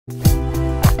Very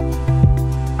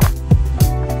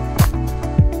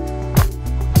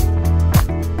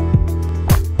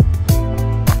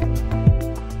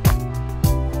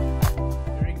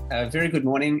good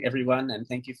morning, everyone, and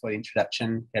thank you for the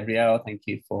introduction, Gabrielle. Thank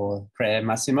you for prayer,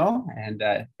 Massimo, and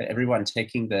for everyone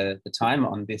taking the time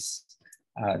on this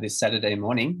Saturday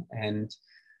morning. And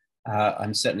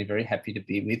I'm certainly very happy to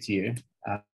be with you.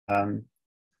 Now,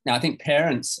 I think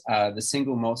parents are the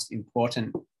single most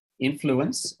important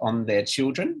influence on their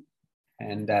children.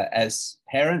 And as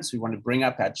parents, we want to bring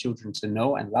up our children to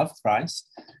know and love Christ,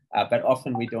 but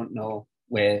often we don't know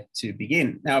where to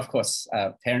begin. Now, of course,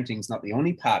 parenting is not the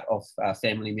only part of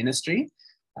family ministry.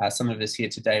 Some of us here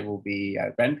today will be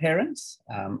grandparents,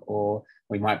 or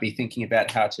we might be thinking about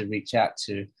how to reach out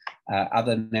to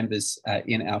other members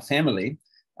in our family.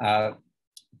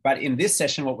 But in this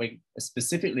session, what we're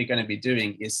specifically going to be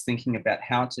doing is thinking about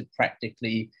how to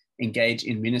practically engage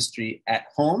in ministry at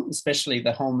home, especially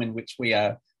the home in which we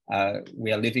are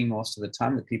living most of the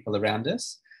time, the people around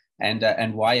us,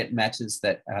 and why it matters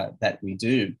that we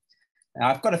do. Now,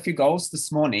 I've got a few goals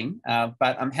this morning,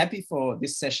 but I'm happy for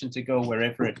this session to go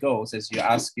wherever it goes as you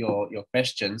ask your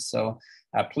questions. So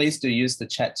please do use the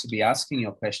chat to be asking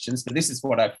your questions. But this is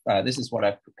what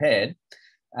I've prepared.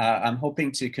 I'm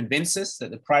hoping to convince us that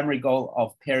the primary goal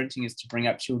of parenting is to bring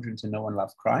up children to know and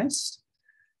love Christ.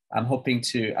 I'm hoping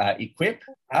to equip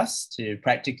us to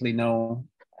practically know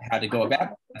how to go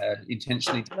about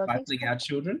intentionally discipling our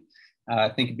children.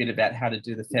 Think a bit about how to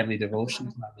do the family devotion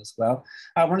time as well.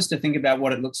 I want us to think about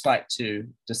what it looks like to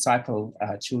disciple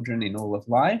children in all of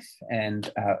life, and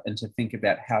to think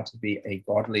about how to be a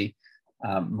godly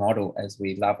model as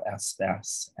we love our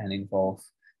spouse and involve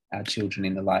our children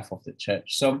in the life of the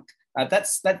church. So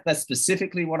that's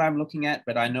specifically what I'm looking at,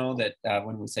 but I know that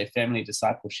when we say family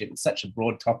discipleship, it's such a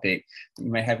broad topic.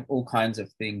 You may have all kinds of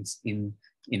things in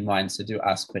mind, so do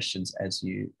ask questions as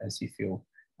you feel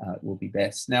will be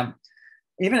best. Now,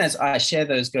 even as I share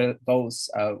those goals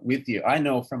with you, I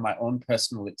know from my own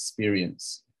personal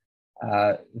experience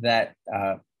that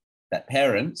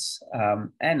parents,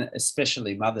 and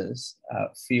especially mothers,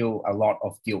 feel a lot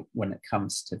of guilt when it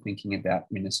comes to thinking about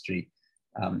ministry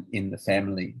in the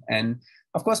family. And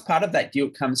of course, part of that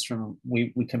guilt comes from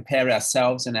we compare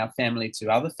ourselves and our family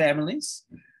to other families.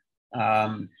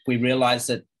 We realize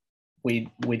that we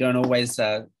don't always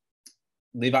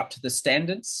live up to the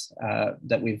standards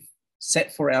that we've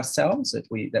set for ourselves, that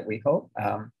we hope.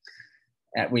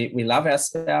 We love our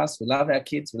spouse, we love our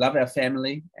kids, we love our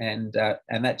family, and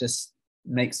that just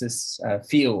makes us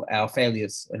feel our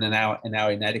failures and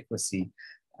our inadequacy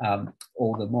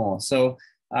all the more. So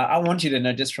I want you to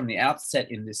know just from the outset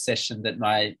in this session that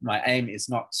my aim is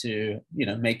not to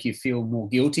make you feel more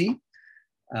guilty.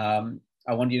 I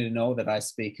want you to know that I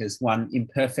speak as one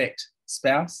imperfect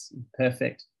spouse,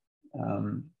 imperfect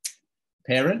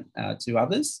parent to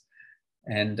others,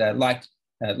 and like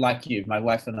you, my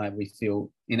wife and I, we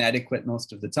feel inadequate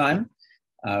most of the time.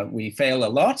 We fail a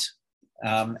lot,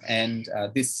 and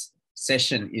this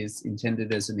session is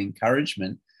intended as an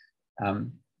encouragement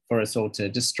for us all to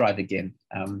just strive again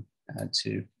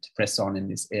to press on in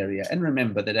this area, and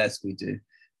remember that as we do,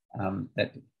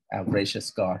 that our gracious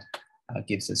God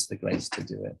gives us the grace to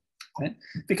do it. Right?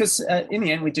 Because in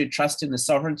the end, we do trust in the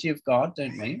sovereignty of God,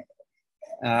 don't we?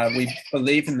 We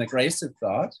believe in the grace of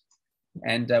God,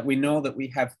 and we know that we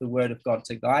have the word of God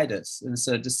to guide us. And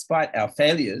so despite our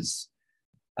failures,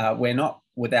 we're not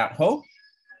without hope,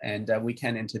 and we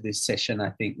can enter this session,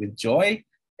 I think, with joy,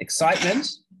 excitement,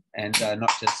 and not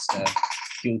just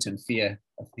guilt and fear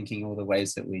of thinking all the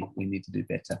ways that we need to do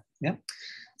better. Yeah.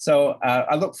 So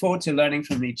I look forward to learning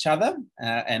from each other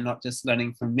and not just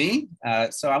learning from me.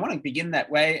 So I want to begin that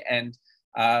way, and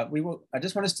I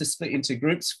just want us to split into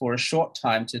groups for a short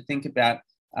time to think about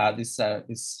this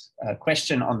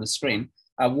question on the screen.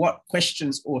 What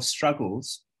questions or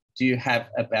struggles do you have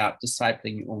about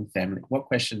discipling your own family? What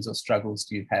questions or struggles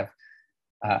do you have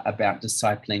about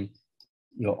discipling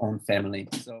your own family?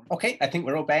 So, okay, I think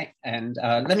we're all back, and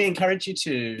let me encourage you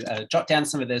to jot down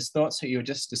some of those thoughts that you were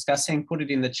just discussing. Put it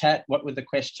in the chat. What were the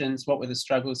questions? What were the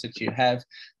struggles that you have?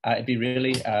 That'd be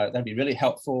really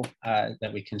helpful,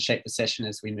 that we can shape the session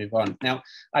as we move on. Now,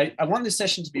 I want this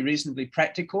session to be reasonably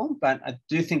practical, but I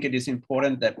do think it is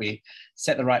important that we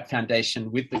set the right foundation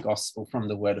with the gospel from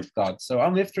the Word of God. So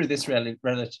I'll move through this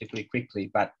relatively quickly,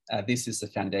 but this is the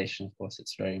foundation. Of course,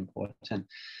 it's very important.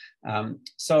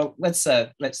 So let's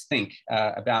think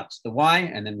about the why,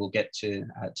 and then we'll get to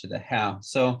the how.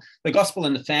 So the gospel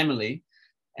and the family,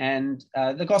 and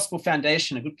the gospel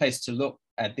foundation, a good place to look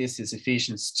at this is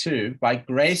Ephesians 2. By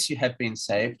grace you have been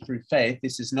saved through faith.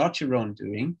 This is not your own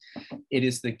doing. It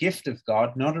is the gift of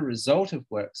God, not a result of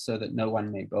works, so that no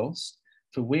one may boast.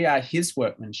 For we are his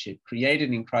workmanship,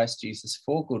 created in Christ Jesus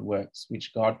for good works,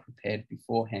 which God prepared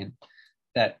beforehand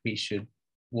that we should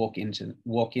walk in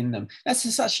them.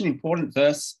 That's such an important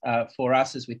verse for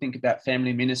us as we think about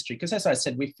family ministry, because as I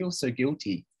said, we feel so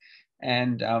guilty,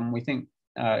 and we think,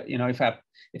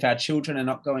 if our children are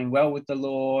not going well with the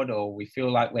Lord, or we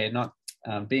feel like we're not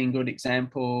being good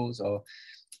examples, or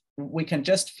we can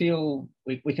just feel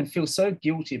we can feel so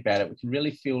guilty about it. We can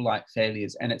really feel like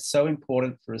failures, and it's so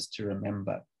important for us to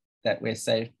remember that we're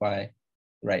saved by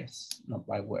grace, not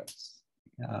by works.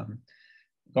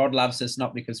 God loves us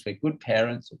not because we're good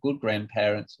parents or good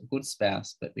grandparents or good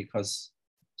spouse, but because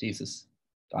Jesus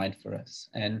died for us.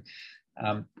 And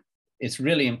it's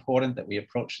really important that we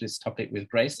approach this topic with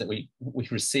grace, that we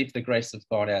receive the grace of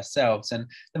God ourselves. And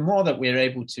the more that we're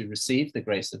able to receive the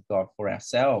grace of God for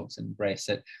ourselves and embrace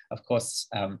it, of course,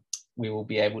 we will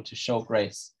be able to show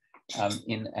grace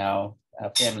in our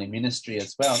family ministry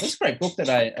as well. This great book that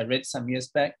I read some years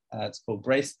back, it's called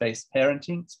Grace-Based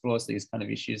Parenting, explores these kind of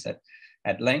issues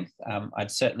at length. I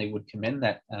certainly would commend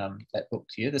that book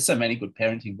to you. There's so many good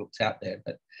parenting books out there,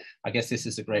 but I guess this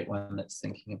is a great one that's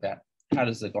thinking about how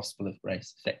does the gospel of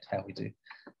grace affect how we do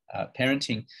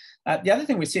parenting. The other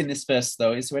thing we see in this verse,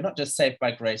 though, is we're not just saved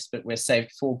by grace, but we're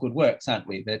saved for good works, aren't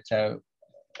we? That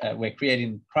we're created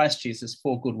in Christ Jesus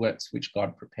for good works, which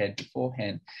God prepared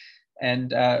beforehand.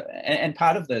 And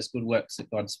part of those good works that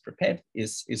God's prepared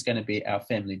is going to be our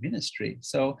family ministry.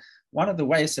 So one of the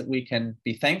ways that we can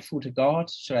be thankful to God,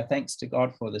 show our thanks to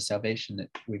God for the salvation that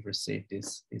we've received,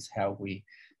 is how we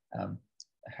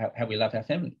love our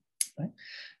family. Right?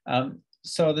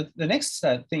 So the next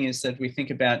thing is that we think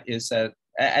about is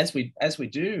as we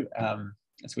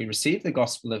receive the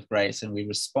gospel of grace and we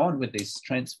respond with these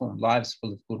transformed lives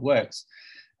full of good works,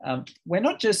 we're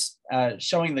not just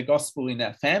showing the gospel in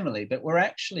our family, but we're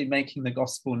actually making the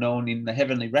gospel known in the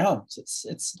heavenly realms.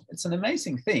 It's an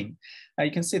amazing thing.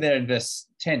 You can see there in verse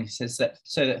 10, he says that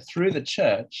so that through the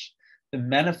church, the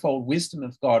manifold wisdom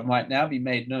of God might now be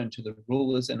made known to the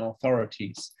rulers and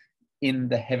authorities in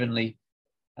the heavenly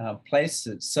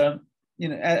places. So,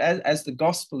 as the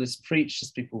gospel is preached, as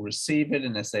people receive it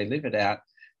and as they live it out,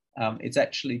 it's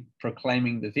actually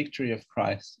proclaiming the victory of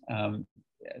Christ in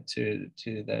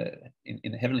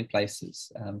the heavenly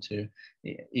places,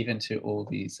 even to all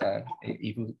these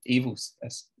evil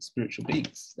spiritual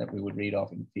beings that we would read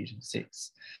of in Ephesians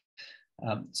 6.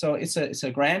 So it's a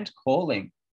grand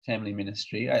calling, family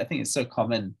ministry. I think it's so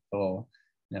common for,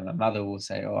 my mother will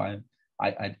say, "Oh, I'm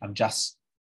just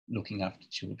looking after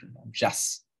children. I'm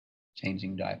just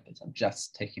changing diapers. I'm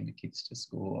just taking the kids to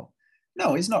school."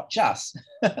 No, it's not just.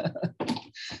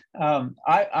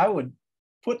 I would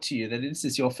put to you that this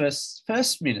is your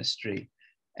first ministry,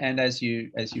 and as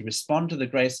you respond to the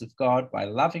grace of God by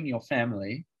loving your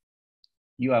family,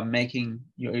 you're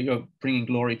bringing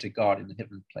glory to God in the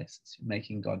heavenly places. You're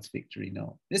making God's victory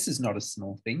known. This is not a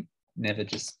small thing. Never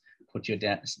just put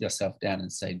yourself down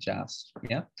and say just.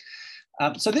 Yeah.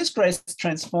 So this grace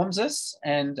transforms us,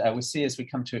 and we see as we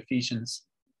come to Ephesians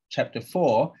chapter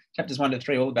 4, chapters 1 to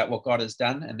 3, all about what God has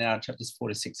done, and now chapters 4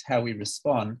 to 6, how we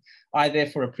respond. I,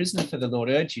 therefore, a prisoner for the Lord,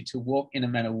 urge you to walk in a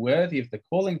manner worthy of the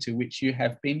calling to which you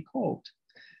have been called.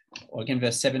 Or again,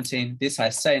 verse 17, this I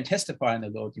say and testify in the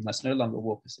Lord, you must no longer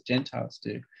walk as the Gentiles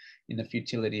do, in the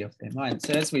futility of their mind.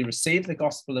 So as we receive the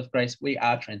gospel of grace, we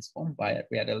are transformed by it.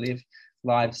 We are to live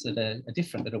lives that are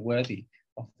different, that are worthy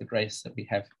of the grace that we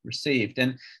have received.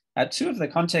 And two of the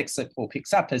contexts that Paul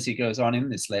picks up as he goes on in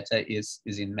this letter is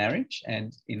in marriage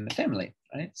and in the family,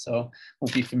 right? So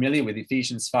we'll be familiar with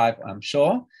Ephesians 5, I'm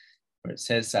sure, where it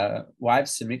says,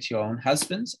 wives, submit to your own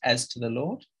husbands as to the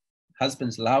Lord.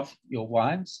 Husbands, love your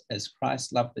wives as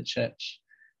Christ loved the church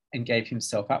and gave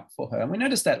himself up for her. And we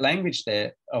notice that language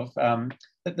there of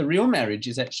that the real marriage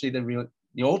is actually the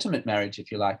ultimate marriage,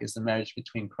 if you like, is the marriage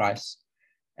between Christ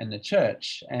and the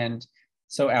church. And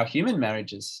so our human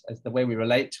marriages, as the way we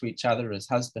relate to each other as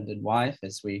husband and wife,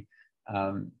 as we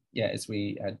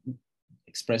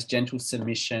express gentle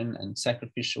submission and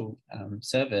sacrificial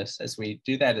service, as we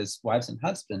do that as wives and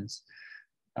husbands,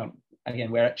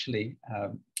 again, we're actually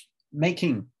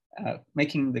making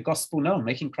the gospel known,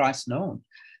 making Christ known,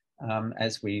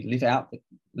 as we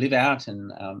live out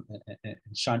and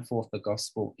shine forth the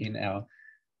gospel in our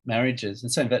marriages.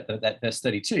 And so that verse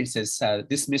 32 says,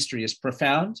 this mystery is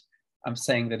profound. I'm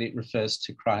saying that it refers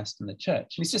to Christ and the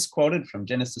church. And he's just quoted from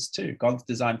Genesis 2, God's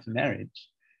design for marriage.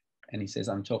 And he says,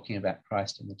 I'm talking about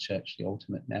Christ and the church, the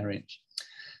ultimate marriage.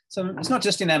 So it's not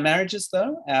just in our marriages,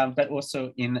 though, but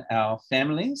also in our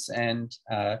families. And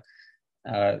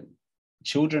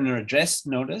children are addressed,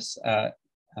 notice,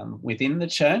 within the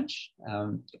church.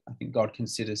 I think God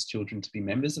considers children to be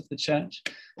members of the church.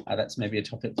 That's maybe a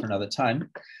topic for another time.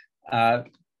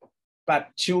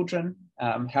 But children,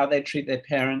 how they treat their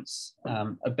parents,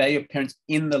 obey your parents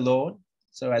in the Lord.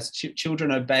 So as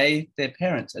children obey their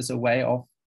parents as a way of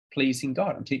pleasing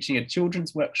God. I'm teaching a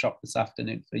children's workshop this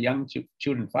afternoon for young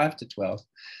children 5 to 12.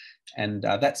 And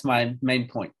that's my main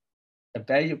point.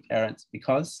 Obey your parents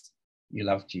because you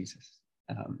love Jesus.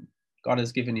 God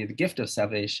has given you the gift of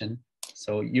salvation.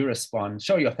 So you respond,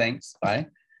 show your thanks by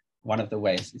one of the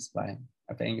ways is by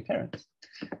obeying your parents.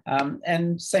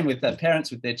 And same with the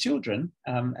parents with their children,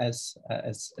 as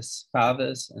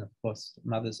fathers and of course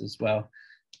mothers as well,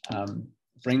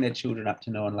 bring their children up to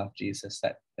know and love Jesus.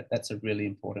 That's a really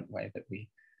important way that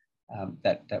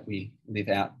we live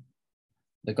out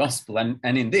the gospel. And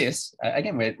in this,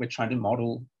 again, we're trying to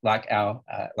model like our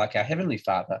Heavenly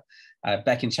Father.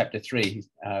 Back in chapter 3,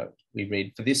 we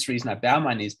read, "For this reason I bow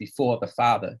my knees before the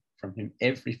Father, from whom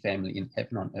every family in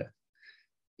heaven on earth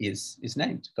is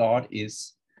named." God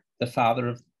is the father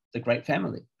of the great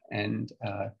family. And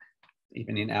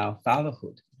even in our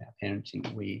fatherhood, our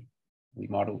parenting, we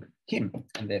model him,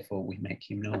 and therefore we make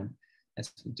him known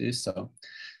as we do so.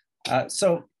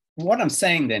 So what I'm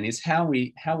saying then is how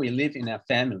we live in our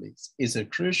families is a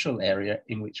crucial area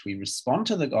in which we respond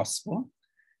to the gospel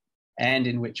and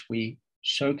in which we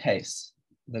showcase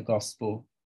the gospel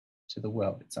to the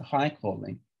world. It's a high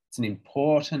calling. It's an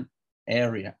important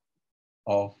area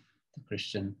of the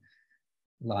Christian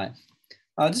life.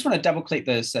 I just want to double click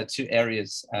those two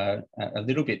areas a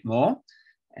little bit more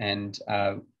and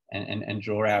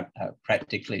draw out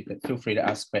practically, but feel free to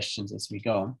ask questions as we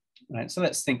go. Right, so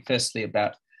let's think firstly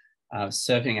about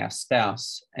serving our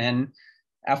spouse. And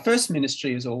our first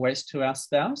ministry is always to our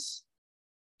spouse.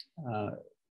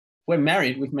 We're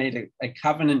married, we've made a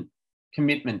covenant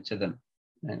commitment to them,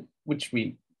 which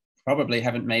we probably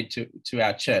haven't made to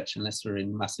our church unless we're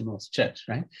in Massimo's church,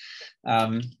 right?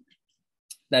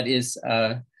 That is,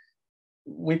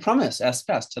 we promise our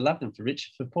spouse to love them for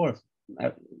richer, for poor,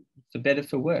 for better,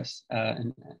 for worse,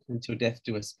 and until death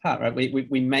do us part, right?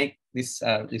 We make these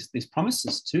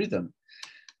promises to them.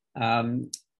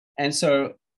 And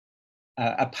so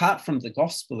apart from the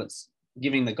gospel, it's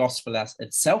giving the gospel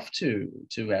itself to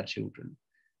our children.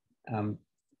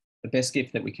 The best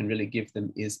gift that we can really give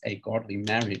them is a godly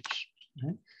marriage.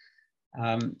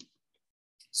 Right?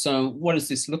 So what does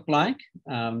this look like?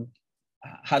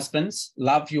 Husbands,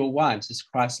 love your wives as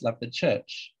Christ loved the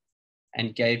church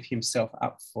and gave himself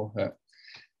up for her.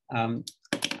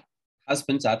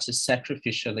 Husbands are to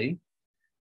sacrificially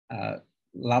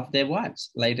love their wives,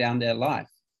 lay down their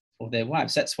life for their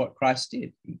wives. That's what Christ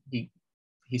did.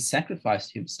 He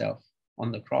sacrificed himself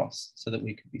on the cross so that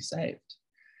we could be saved.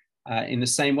 In the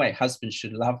same way, husbands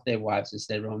should love their wives as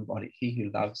their own body. He who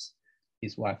loves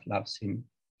his wife loves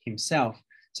himself.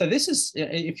 So this is,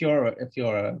 if you're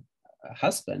a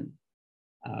husband,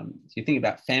 if you think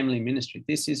about family ministry,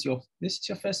 this is your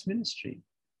first ministry.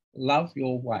 Love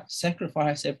your wife,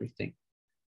 sacrifice everything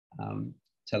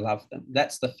to love them.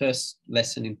 That's the first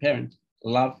lesson in parenting.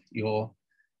 Love your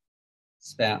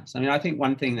spouse. I mean, I think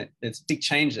one thing there's a big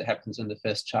change that happens when the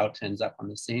first child turns up on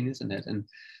the scene, isn't it? And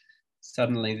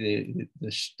suddenly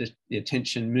the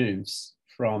attention moves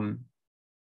from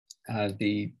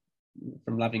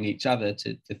loving each other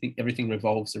to think everything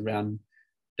revolves around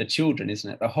the children,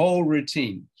 isn't it? The whole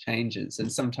routine changes,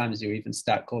 and sometimes you even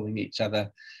start calling each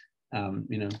other,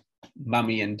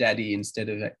 mummy and daddy instead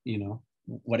of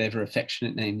whatever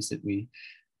affectionate names that we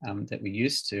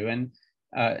used to.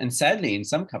 And sadly, in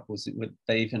some couples,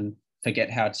 they even forget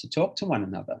how to talk to one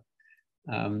another.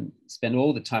 Spend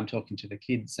all the time talking to the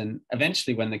kids, and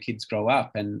eventually, when the kids grow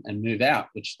up and move out,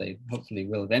 which they hopefully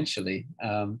will eventually,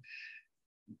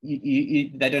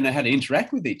 they don't know how to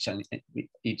interact with each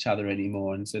other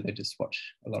anymore, and so they just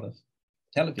watch a lot of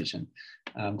television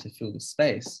to fill the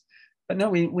space. But no,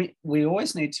 we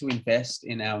always need to invest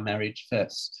in our marriage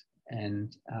first,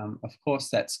 and of course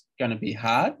that's going to be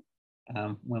hard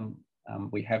when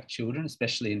we have children,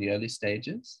 especially in the early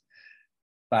stages.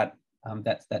 But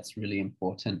that's really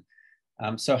important.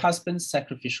 So husbands,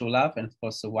 sacrificial love, and of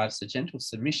course the wives, a gentle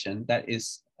submission. That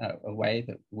is a way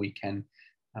that we can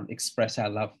express our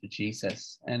love for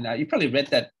Jesus. And you probably read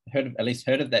that, at least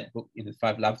heard of that book, in the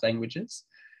 5 love languages,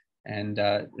 and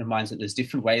it reminds that there's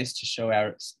different ways to show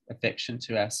our affection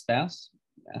to our spouse.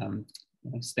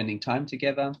 Spending time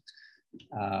together,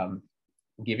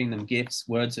 giving them gifts,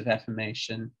 words of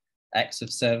affirmation, acts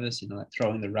of service, like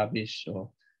throwing the rubbish or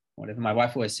whatever. My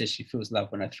wife always says she feels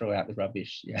love when I throw out the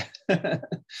rubbish. Yeah.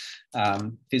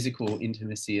 Physical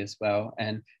intimacy as well.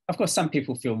 And of course, some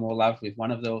people feel more love with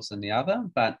one of those than the other,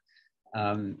 but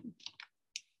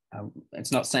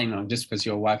it's not saying just because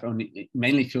your wife only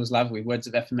mainly feels love with words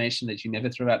of affirmation that you never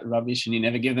throw out the rubbish and you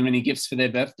never give them any gifts for their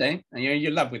birthday. And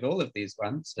you love with all of these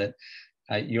ones, but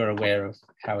you're aware of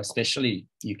how especially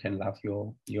you can love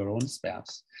your own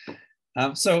spouse.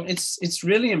 So it's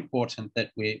really important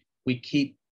that we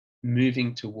keep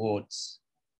moving towards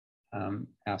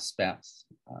our spouse.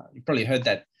 You've probably heard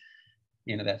that,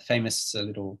 that famous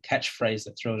little catchphrase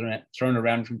that's thrown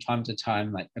around from time to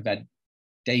time, like about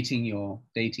dating your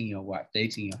wife,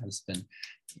 dating your husband.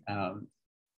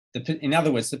 In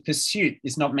other words, the pursuit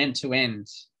is not meant to end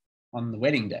on the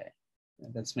wedding day.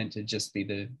 That's meant to just be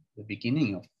the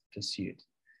beginning of pursuit.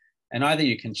 And either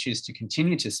you can choose to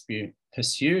continue to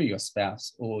pursue your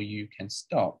spouse, or you can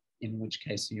stop, in which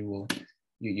case you'll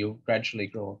gradually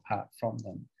grow apart from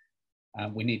them.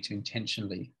 We need to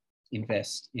intentionally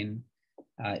invest in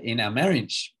our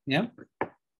marriage. Yeah.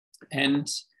 And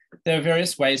there are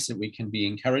various ways that we can be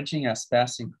encouraging our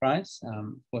spouse in Christ.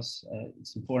 Of course,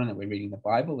 it's important that we're reading the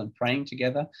Bible and praying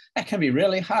together. That can be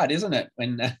really hard, isn't it?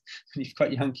 When you've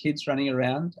got young kids running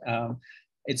around.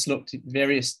 It's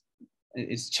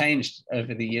changed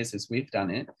over the years as we've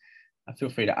done it. Feel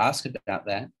free to ask about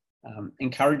that.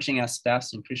 Encouraging our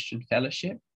spouse in Christian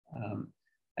fellowship.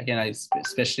 Again, it's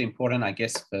especially important, I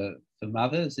guess, for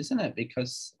mothers, isn't it?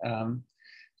 Because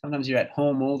sometimes you're at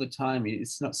home all the time.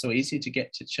 It's not so easy to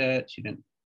get to church.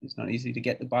 It's not easy to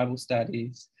get the Bible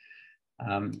studies.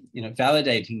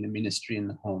 Validating the ministry in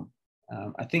the home.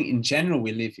 I think in general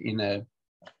we live in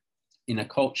a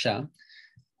culture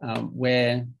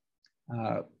where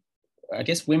I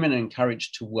guess women are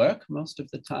encouraged to work most of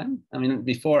the time. I mean,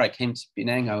 before I came to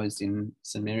Penang, I was in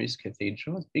St. Mary's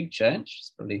Cathedral. It's a big church.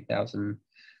 It's probably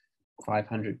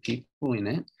 1,500 people in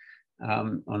it.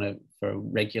 For a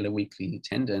regular weekly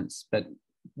attendance, but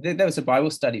there was a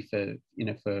Bible study for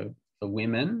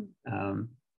women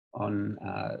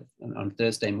on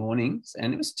Thursday mornings,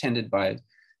 and it was attended by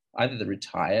either the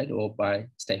retired or by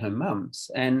stay-home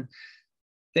mums. And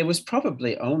there was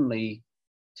probably only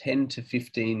 10 to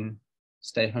 15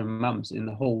 stay-home mums in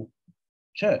the whole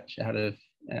church out of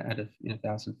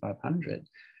 1,500,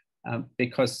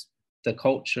 because the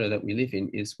culture that we live in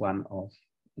is one of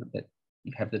that.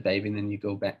 You have the baby and then you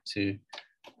go back to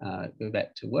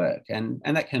work, and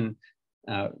that can.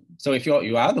 So if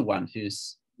you are the one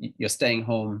you're staying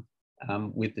home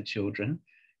with the children,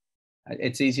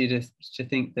 it's easy to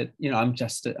think that I'm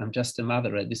just a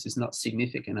mother. This is not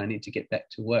significant. I need to get back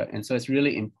to work, and so it's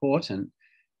really important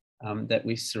that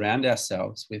we surround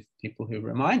ourselves with people who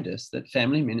remind us that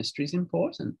family ministry is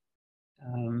important,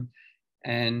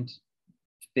 and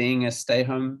being a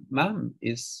stay-home mum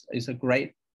is a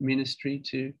great ministry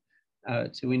to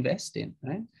invest in,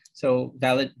 right? So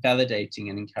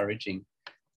validating and encouraging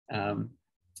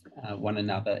one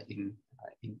another in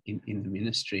the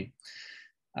ministry.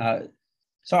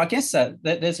 So I guess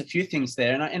there's a few things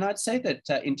there, and I'd say that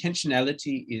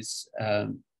intentionality is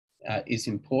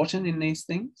important in these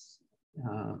things.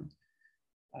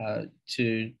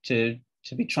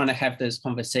 To be trying to have those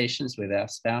conversations with our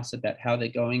spouse about how they're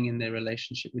going in their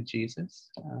relationship with Jesus.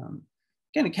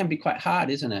 Again, it can be quite hard,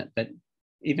 isn't it? But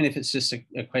even if it's just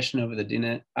a question over the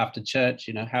dinner after church,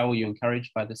 how were you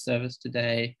encouraged by the service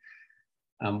today?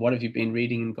 What have you been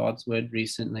reading in God's word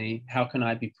recently? How can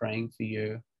I be praying for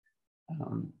you?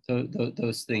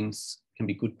 Those things can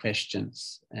be good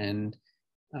questions. And,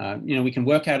 we can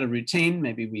work out a routine.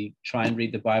 Maybe we try and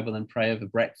read the Bible and pray over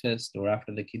breakfast or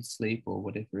after the kids sleep or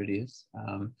whatever it is.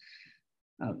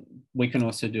 We can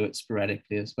also do it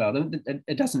sporadically as well.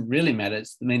 It doesn't really matter.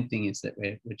 The main thing is that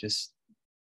we're just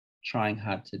trying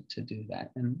hard to do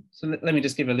that. And so let me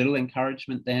just give a little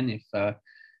encouragement then. If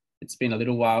it's been a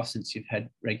little while since you've had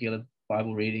regular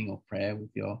Bible reading or prayer with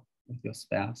your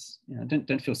spouse,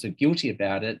 don't feel so guilty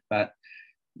about it. But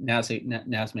now's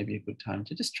maybe a good time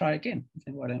to just try again.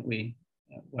 And why don't we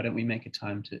make a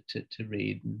time to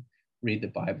read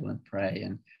the Bible and pray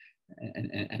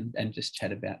and just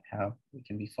chat about how we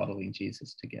can be following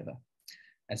Jesus together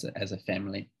as a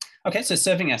family. Okay, so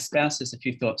serving our spouses, a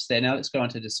few thoughts there. Now let's go on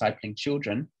to discipling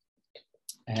children.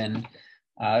 And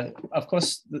of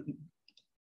course,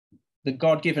 the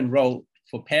God-given role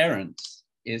for parents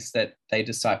is that they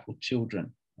disciple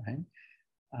children, right?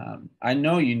 I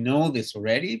know you know this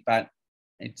already, but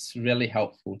it's really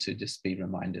helpful to just be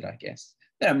reminded, I guess.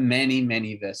 There are many,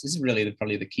 many verses. This is really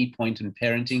probably the key point in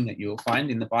parenting that you'll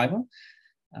find in the Bible.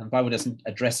 The Bible doesn't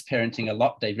address parenting a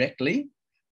lot directly,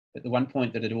 but the one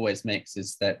point that it always makes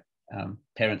is that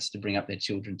parents to bring up their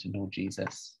children to know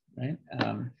Jesus, right?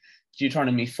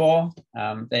 Deuteronomy 4,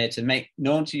 they're to make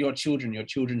known to your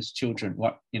children's children,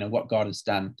 what God has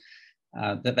done,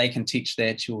 that they can teach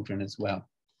their children as well.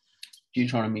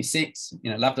 Deuteronomy 6,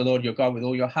 love the Lord your God with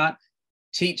all your heart.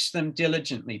 Teach them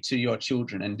diligently to your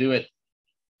children and do it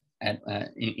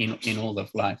in all of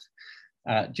life.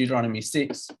 Deuteronomy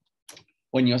 6,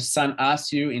 when your son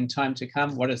asks you in time to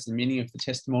come, what is the meaning of the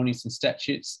testimonies and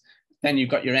statutes, then you've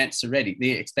got your answer ready.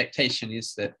 The expectation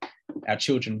is that our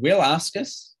children will ask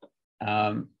us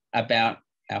about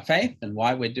our faith and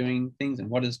why we're doing things and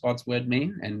what does God's word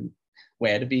mean, and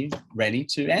where to be ready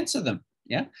to answer them.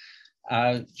 Yeah.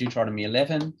 Deuteronomy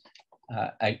 11,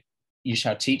 you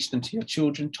shall teach them to your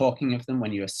children, talking of them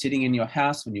when you are sitting in your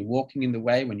house, when you're walking in the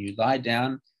way, when you lie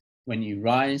down, when you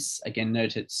rise. Again,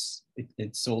 note it's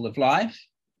all of life,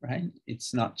 right?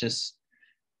 It's not just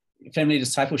family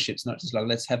discipleship. It's not just like,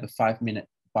 let's have a 5-minute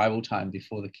Bible time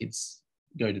before the kids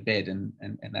go to bed and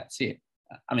that's it.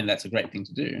 I mean, that's a great thing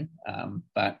to do,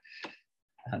 but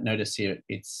notice here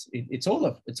it's all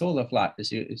of life.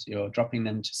 As you're dropping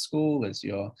them to school, as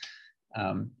you're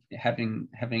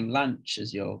having lunch,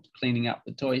 as you're cleaning up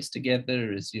the toys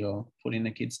together, as you're putting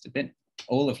the kids to bed,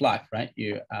 all of life, right?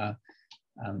 You are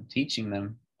teaching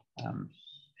them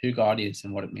who God is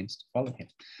and what it means to follow him.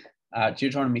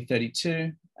 Deuteronomy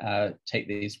 32, take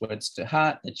these words to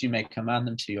heart that you may command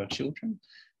them to your children.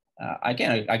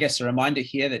 Again, I guess a reminder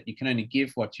here that you can only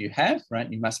give what you have,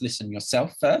 right? You must listen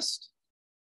yourself first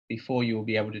before you will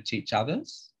be able to teach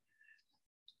others.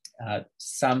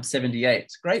 Psalm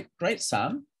 78, great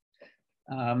psalm,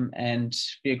 and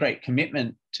be a great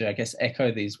commitment to, I guess,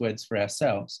 echo these words for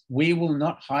ourselves. We will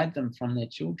not hide them from their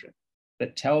children,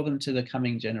 but tell them to the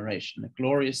coming generation, the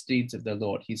glorious deeds of the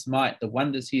Lord, his might, the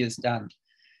wonders he has done.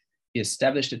 He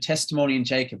established a testimony in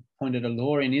Jacob, appointed a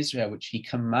law in Israel, which he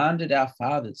commanded our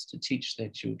fathers to teach their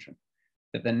children,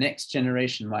 that the next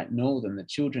generation might know them, the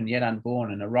children yet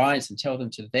unborn, and arise and tell them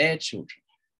to their children,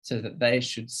 so that they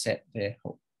should set their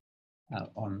hope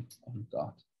on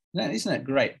God. Now, isn't it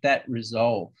great, that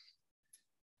resolve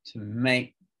to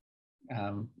make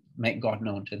God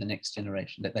known to the next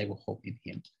generation, that they will hope in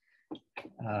him.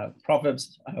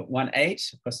 Proverbs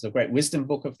 1:8, of course, is a great wisdom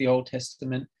book of the Old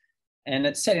Testament, and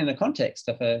it's set in the context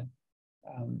of a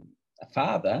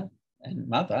father and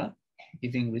mother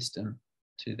giving wisdom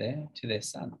to their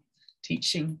son,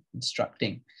 teaching,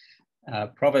 instructing.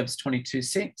 Proverbs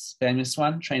 22:6, famous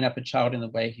one, train up a child in the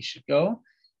way he should go,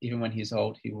 even when he is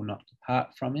old, he will not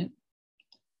depart from it.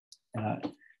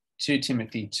 2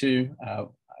 Timothy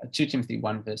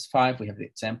 1 verse 5, we have the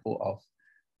example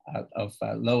of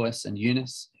Lois and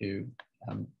Eunice, who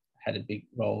had a big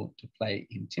role to play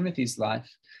in Timothy's life.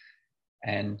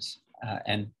 And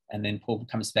then Paul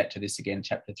comes back to this again,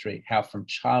 chapter 3, how from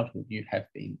childhood you have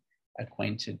been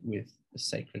acquainted with the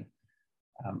sacred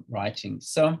writings.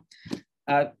 So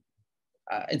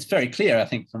it's very clear, I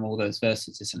think, from all those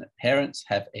verses, isn't it? Parents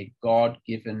have a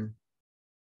God-given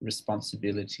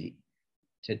responsibility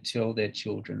to tell their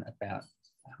children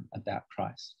about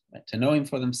Christ, right? To know him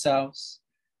for themselves,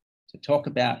 to talk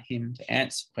about him, to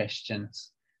answer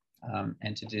questions,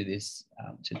 and to do this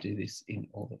in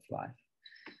all of life.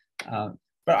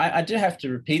 But I do have to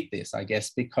repeat this, I guess,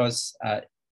 because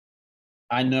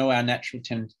I know our natural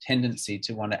tendency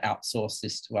to want to outsource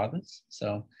this to others.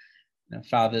 So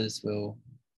fathers will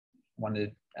want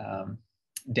to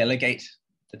delegate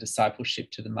the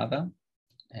discipleship to the mother,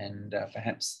 and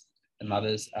perhaps the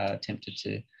mothers are tempted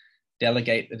to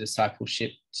delegate the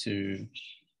discipleship to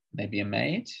maybe a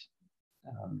maid,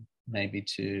 maybe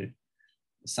to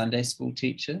Sunday school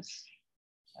teachers.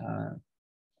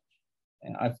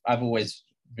 I've always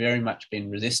very much been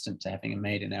resistant to having a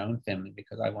maid in our own family,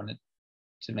 because I wanted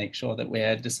to make sure that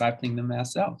we're discipling them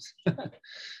ourselves.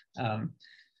 I'm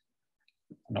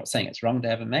not saying it's wrong to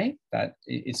have a maid, but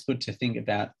it's good to think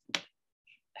about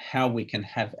how we can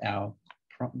have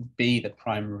be the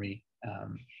primary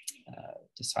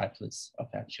disciples of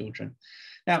our children.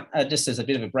 Now, just as a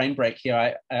bit of a brain break here,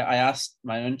 I asked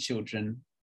my own children,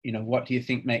 what do you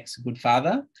think makes a good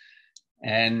father?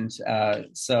 And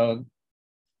so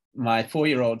my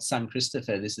 4-year-old son,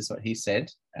 Christopher, this is what he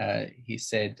said. He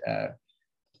said,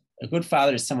 a good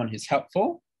father is someone who's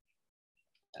helpful.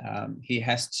 He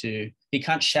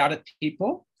can't shout at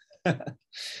people.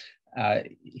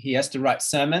 He has to write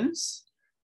sermons,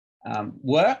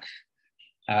 work.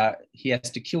 He has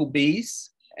to kill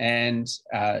bees and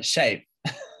shave.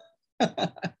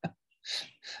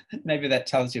 Maybe that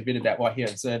tells you a bit about what he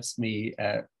observes me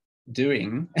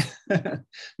doing.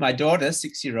 My daughter,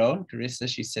 6-year-old, Carissa,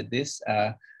 she said this,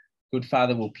 good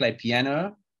father will play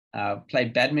piano, play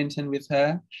badminton with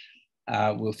her.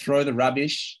 We'll throw the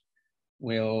rubbish.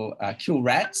 We'll kill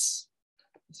rats.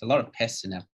 There's a lot of pests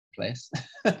in our place.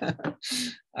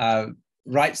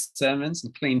 Write sermons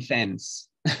and clean fens.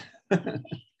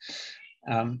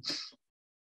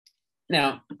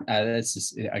 Now,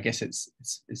 I guess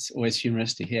it's always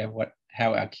humorous to hear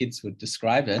how our kids would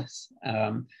describe us.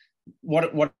 What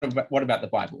about the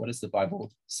Bible? What does the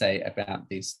Bible say about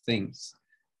these things?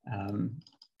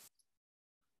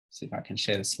 See if I can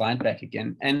share the slide back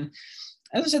again. And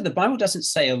as I said, the Bible doesn't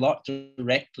say a lot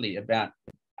directly about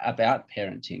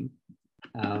parenting,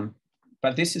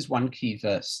 but this is one key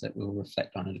verse that we'll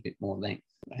reflect on at a bit more length.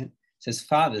 Right? It says,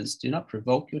 "Fathers, do not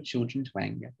provoke your children to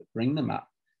anger, but bring them up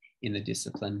in the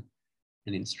discipline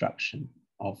and instruction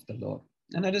of the Lord."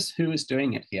 And notice who is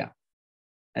doing it here.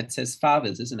 It says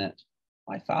fathers, isn't it?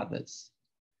 Why fathers?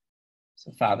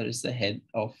 So father is the head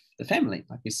of the family,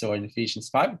 like we saw in Ephesians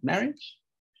 5 with marriage.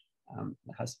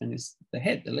 The husband is the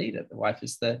head, the leader. The wife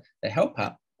is the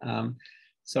helper.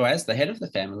 So as the head of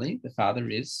the family, the father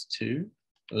is to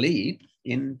lead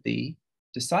in the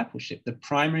discipleship. The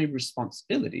primary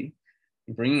responsibility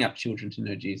in bringing up children to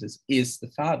know Jesus is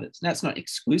the father's. Now, it's not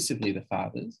exclusively the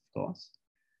father's, of course,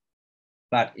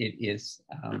 but it is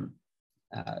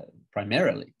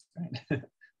primarily, right?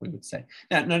 We would say.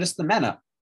 Now, notice the manner.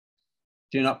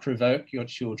 Do not provoke your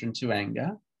children to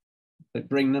anger, but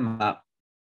bring them up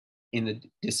in the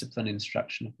discipline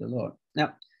instruction of the Lord.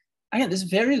 Now, again, there's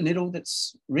very little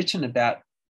that's written about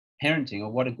parenting or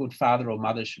what a good father or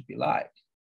mother should be like.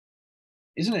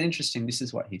 Isn't it interesting? This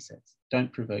is what he says.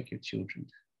 Don't provoke your children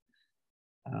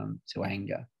to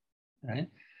anger, right?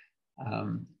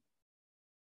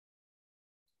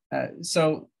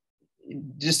 So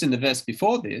just in the verse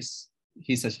before this,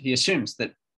 he assumes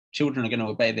that children are going to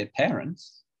obey their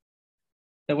parents.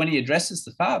 But when he addresses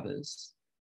the fathers,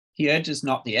 he urges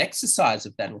not the exercise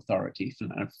of that authority,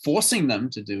 forcing them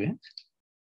to do it,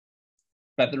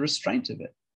 but the restraint of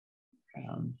it.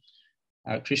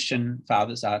 Our Christian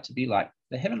fathers are to be like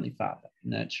the Heavenly Father,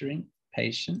 nurturing,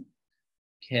 patient,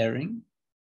 caring,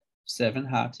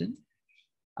 servant-hearted,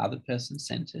 other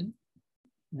person-centered,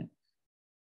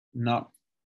 not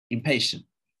impatient,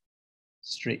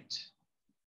 strict,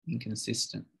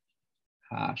 inconsistent,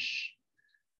 harsh,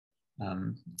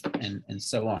 and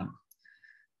so on.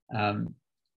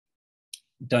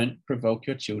 Don't provoke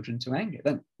your children to anger.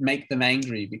 Don't make them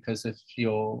angry because of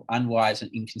your unwise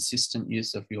and inconsistent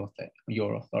use of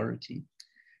your authority.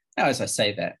 Now, as I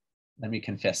say that, let me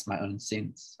confess my own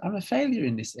sins. I'm a failure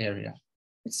in this area.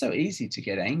 It's so easy to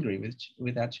get angry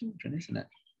with our children, isn't it?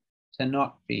 To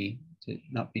not be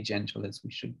gentle as we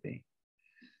should be.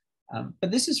 But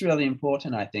this is really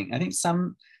important, I think. I think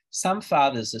some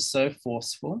fathers are so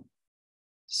forceful,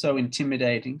 so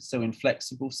intimidating, so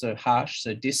inflexible, so harsh,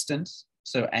 so distant,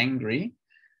 so angry,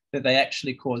 that they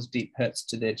actually cause deep hurts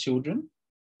to their children,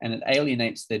 and it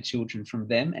alienates their children from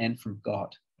them and from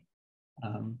God.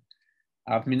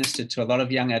 I've ministered to a lot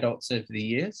of young adults over the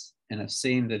years, and I've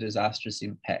seen the disastrous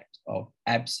impact of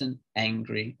absent,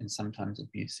 angry, and sometimes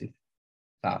abusive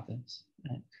fathers.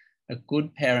 Right? A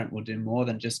good parent will do more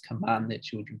than just command their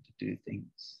children to do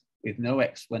things with no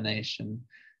explanation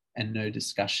and no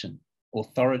discussion.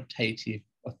 Authoritarian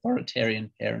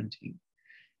parenting.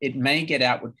 It may get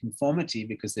outward conformity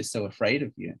because they're so afraid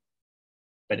of you,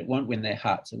 but it won't win their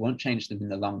hearts. It won't change them in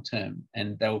the long term,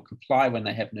 and they will comply when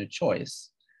they have no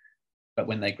choice. But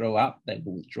when they grow up, they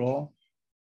will withdraw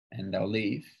and they'll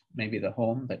leave maybe the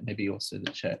home, but maybe also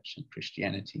the church and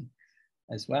Christianity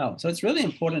as well. So it's really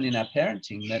important in our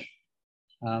parenting that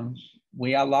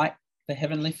we are like the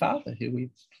Heavenly Father who we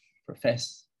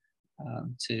profess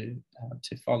to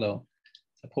follow.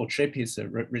 So Paul Tripp has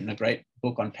written a great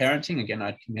book on parenting. Again,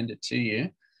 I'd commend it to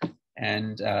you.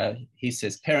 And he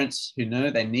says, parents who know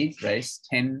they need grace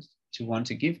tend to want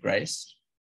to give grace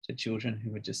to children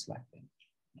who are just like them.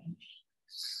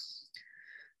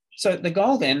 So the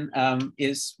goal then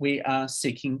is we are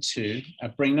seeking to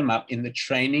bring them up in the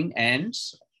training and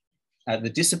the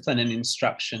discipline and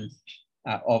instruction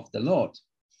of the Lord.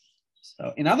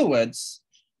 So in other words,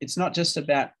 it's not just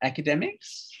about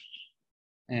academics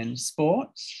and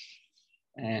sports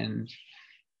and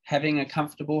having a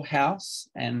comfortable house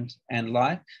and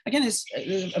life. Again,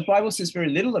 the Bible says very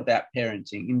little about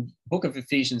parenting. In the book of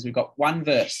Ephesians, we've got one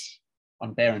verse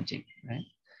on parenting, right?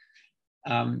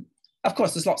 Of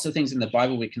course, there's lots of things in the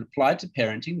Bible we can apply to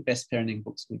parenting. The best parenting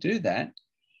books will do that.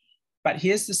 But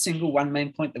here's the single one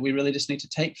main point that we really just need to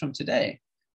take from today.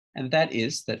 And that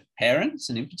is that parents,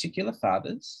 and in particular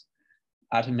fathers,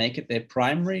 are to make it their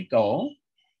primary goal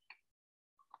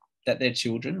that their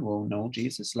children will know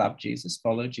Jesus, love Jesus,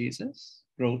 follow Jesus,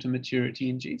 grow to maturity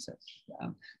in Jesus.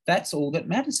 That's all that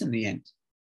matters in the end,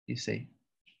 you see.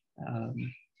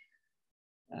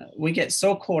 We get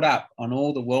so caught up on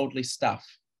all the worldly stuff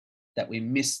that we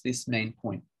miss this main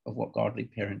point of what godly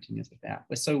parenting is about.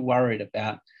 We're so worried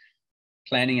about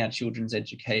planning our children's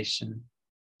education,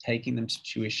 taking them to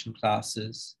tuition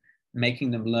classes,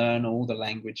 making them learn all the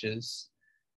languages,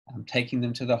 taking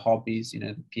them to the hobbies,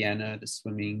 the piano, the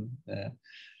swimming, the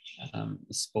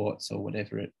sports, or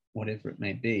whatever it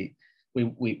may be.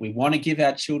 We want to give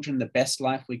our children the best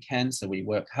life we can, so we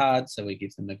work hard, so we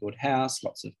give them a good house,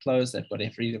 lots of clothes, they've got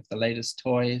every of the latest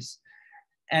toys.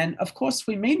 And of course,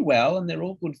 we mean well, and they're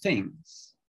all good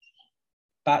things.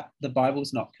 But the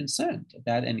Bible's not concerned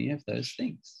about any of those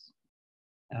things.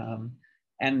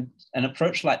 And an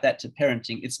approach like that to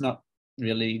parenting, it's not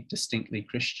really distinctly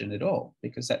Christian at all,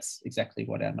 because that's exactly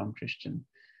what our non-Christian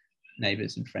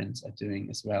neighbors and friends are doing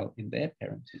as well in their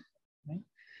parenting.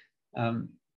 Right?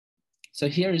 So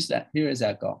here is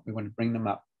our goal. We want to bring them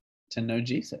up to know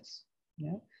Jesus.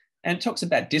 Yeah? And it talks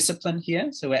about discipline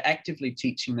here. So we're actively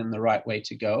teaching them the right way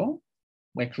to go.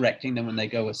 We're correcting them when they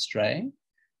go astray.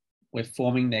 We're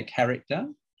forming their character.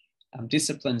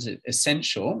 Discipline's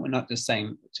essential. We're not just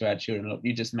saying to our children, look,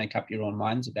 you just make up your own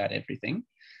minds about everything,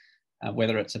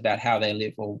 whether it's about how they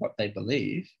live or what they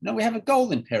believe. No, we have a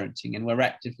goal in parenting, and we're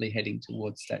actively heading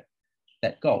towards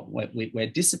that goal. We're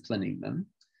disciplining them,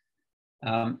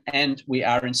 and we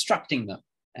are instructing them.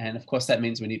 And of course, that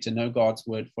means we need to know God's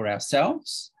word for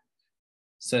ourselves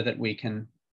so that we can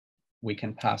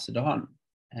pass it on.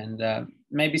 And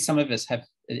maybe some of us have,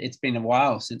 it's been a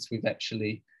while since we've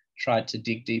actually tried to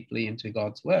dig deeply into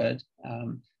God's word.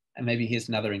 And maybe here's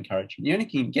another encouragement. You only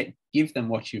can give them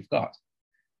what you've got.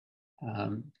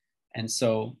 And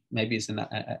so maybe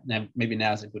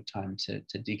now is a good time to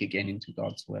dig again into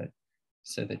God's word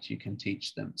so that you can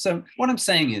teach them. So what I'm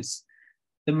saying is,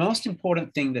 the most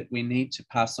important thing that we need to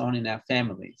pass on in our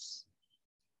families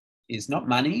is not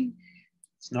money,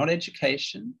 it's not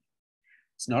education,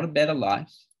 it's not a better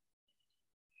life,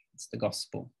 it's the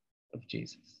gospel of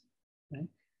Jesus. Okay?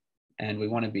 And we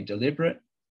want to be deliberate,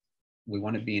 we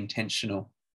want to be intentional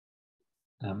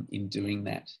in doing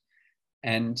that.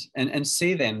 And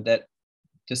see then that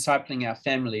discipling our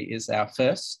family is our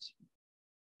first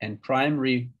and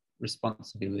primary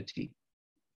responsibility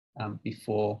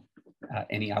before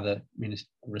any other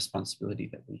responsibility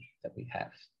that we have.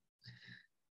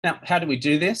 Now, how do we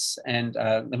do this? And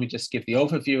let me just give the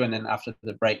overview, and then after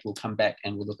the break, we'll come back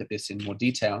and we'll look at this in more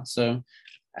detail. So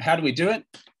how do we do it?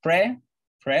 Prayer.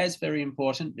 Prayer is very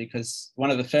important, because one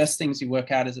of the first things you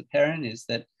work out as a parent is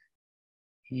that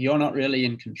you're not really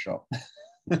in control.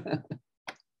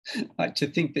 Like to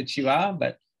think that you are,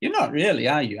 but you're not really,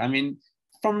 are you? I mean,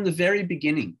 from the very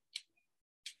beginning,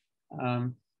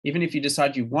 even if you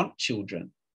decide you want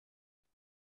children,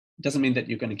 it doesn't mean that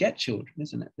you're going to get children,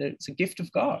 isn't it? It's a gift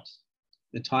of God.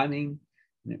 The timing,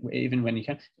 even when you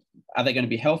can, are they going to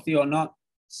be healthy or not?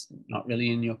 It's not really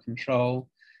in your control.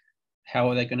 How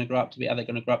are they going to grow up to be? Are they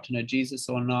going to grow up to know Jesus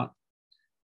or not?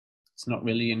 It's not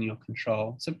really in your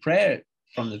control. So prayer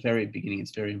from the very beginning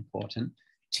is very important.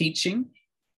 Teaching,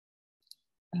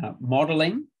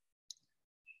 modeling,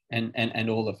 and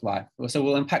all of life. So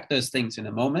we'll unpack those things in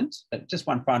a moment, but just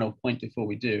one final point before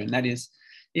we do, and that is,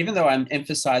 even though I'm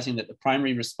emphasizing that the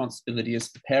primary responsibility is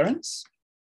for parents,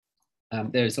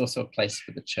 there is also a place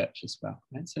for the church as well.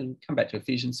 Right? So come back to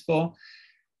Ephesians 4.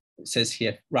 It says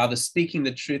here, rather speaking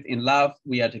the truth in love,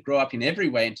 we are to grow up in every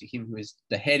way into him who is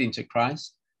the head, into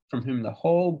Christ, from whom the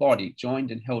whole body,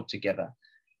 joined and held together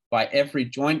by every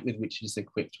joint with which it is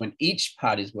equipped, when each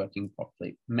part is working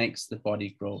properly, makes the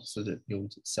body grow so that it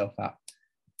builds itself up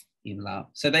in love.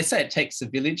 So they say it takes a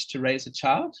village to raise a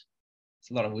child.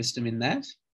 There's a lot of wisdom in that.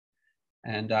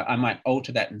 And I might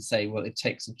alter that and say, well, it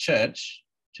takes a church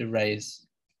to raise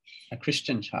a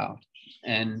Christian child.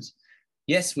 And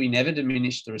yes, we never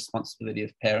diminish the responsibility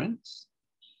of parents,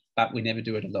 but we never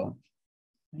do it alone.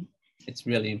 It's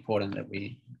really important that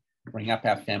we bring up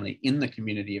our family in the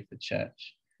community of the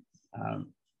church,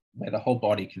 where the whole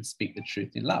body can speak the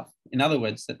truth in love. In other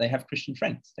words, that they have Christian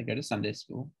friends. They go to Sunday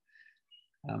school,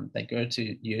 they go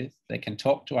to youth, they can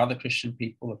talk to other Christian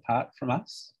people apart from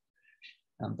us.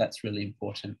 That's really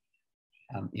important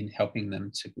in helping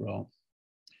them to grow.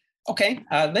 Okay,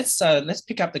 let's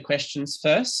pick up the questions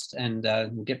first, and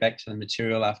we'll get back to the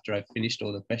material after I've finished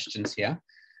all the questions here.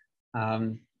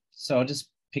 So I'll just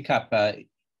pick up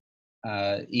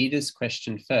Ida's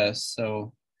question first.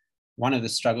 So one of the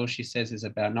struggles, she says, is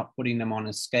about not putting them on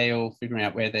a scale, figuring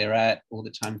out where they're at all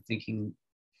the time,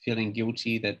 feeling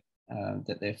guilty that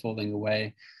they're falling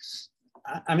away.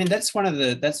 I mean, that's one of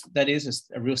the, that is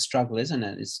a real struggle, isn't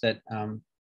it? Is that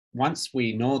once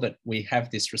we know that we have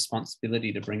this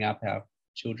responsibility to bring up our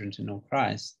children to know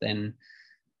Christ, then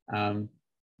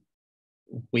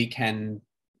we can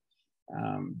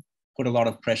put a lot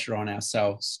of pressure on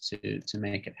ourselves to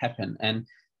make it happen. And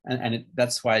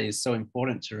that's why it's so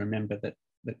important to remember that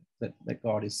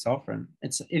God is sovereign.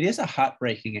 It is a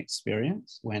heartbreaking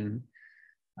experience when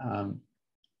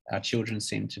our children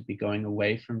seem to be going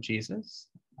away from Jesus.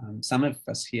 Some of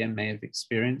us here may have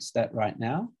experienced that right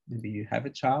now. Maybe you have a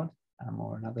child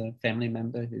or another family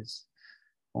member who's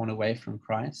gone away from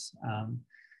Christ.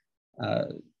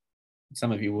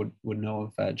 Some of you would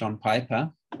know of John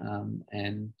Piper,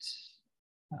 and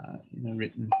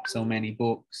written so many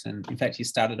books. And in fact, he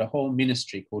started a whole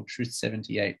ministry called Truth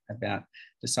 78 about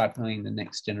discipling the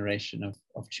next generation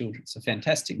of children. It's a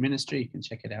fantastic ministry. You can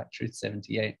check it out, Truth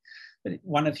 78. But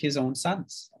one of his own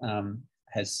sons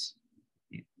has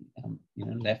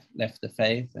left the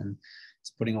faith, and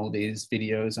he's putting all these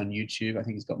videos on YouTube. I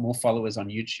think he's got more followers on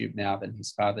YouTube now than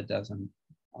his father does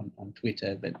on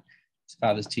Twitter. But his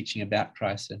father's teaching about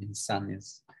Christ, and his son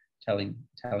is telling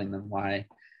them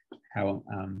how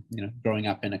growing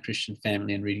up in a Christian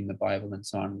family and reading the Bible and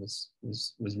so on was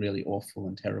really awful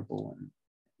and terrible, and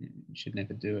you should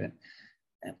never do it.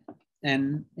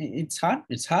 And it's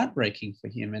heartbreaking for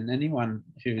him, and anyone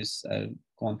who's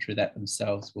gone through that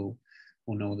themselves will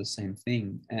know the same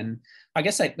thing. And I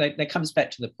guess that comes back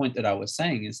to the point that I was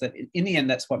saying, is that in the end,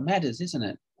 that's what matters, isn't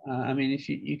it? I mean, if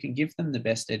you can give them the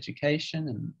best education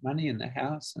and money in the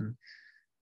house,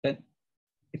 but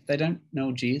if they don't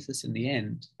know Jesus in the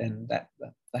end, then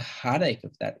the heartache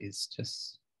of that is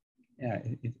just,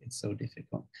 it's so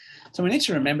difficult. So we need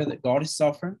to remember that God is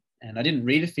sovereign. And I didn't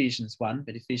read Ephesians 1,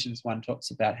 but Ephesians 1 talks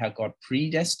about how God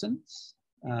predestines,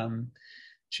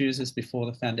 chooses before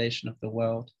the foundation of the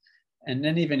world. And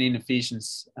then even in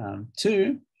Ephesians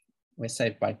 2, we're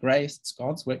saved by grace. It's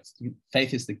God's works.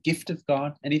 Faith is the gift of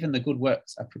God, and even the good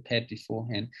works are prepared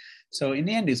beforehand. So in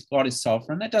the end, God is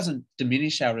sovereign. That doesn't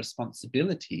diminish our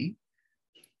responsibility,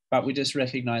 but we just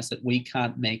recognize that we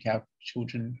can't make our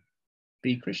children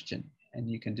be Christian, and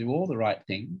you can do all the right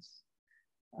things,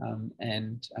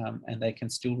 and they can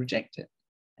still reject it.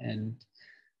 And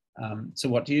so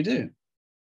what do?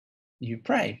 You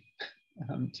pray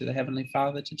to the Heavenly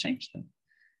Father to change them.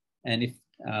 And if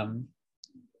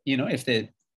they're,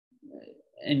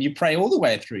 and you pray all the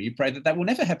way through, you pray that will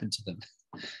never happen to them.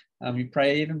 You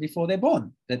pray even before they're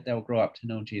born that they'll grow up to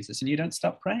know Jesus, and you don't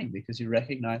stop praying because you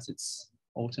recognize it's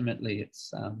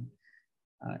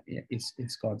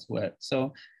God's work.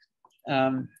 So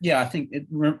I think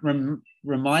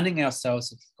reminding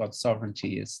ourselves of God's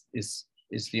sovereignty is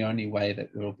the only way that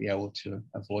we'll be able to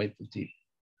avoid the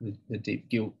deep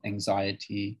guilt,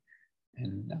 anxiety,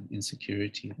 and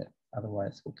insecurity that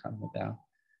otherwise will come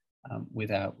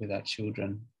with our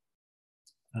children.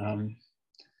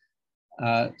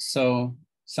 So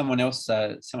someone else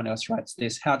writes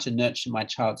this: how to nurture my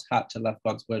child's heart to love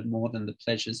God's word more than the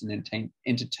pleasures and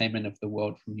entertainment of the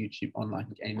world from YouTube,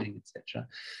 online gaming, etc.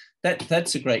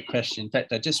 That's a great question. In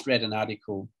fact, I just read an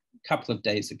article a couple of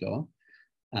days ago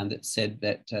that said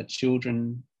that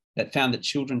found that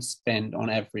children spend on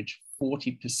average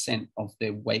 40% of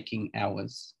their waking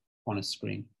hours on a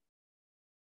screen.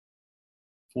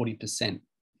 40%.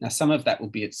 Now, some of that will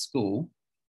be at school,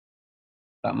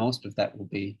 but most of that will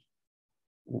be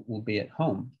at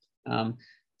home.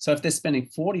 So if they're spending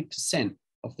 40%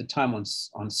 of the time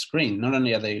on screen, not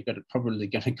only are they probably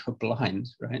going to go blind,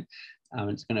 right?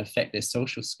 It's going to affect their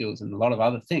social skills and a lot of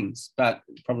other things, but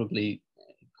probably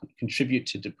contribute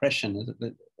to depression.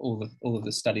 All of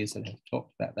the studies that have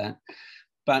talked about that.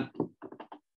 But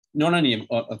not only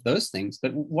of those things,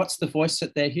 but what's the voice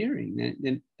that they're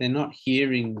hearing? They're not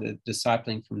hearing the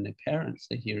discipling from their parents.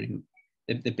 They're being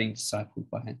discipled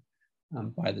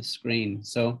by the screen.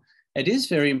 So it is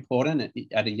very important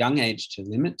at a young age to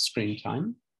limit screen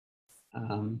time,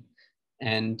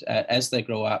 and as they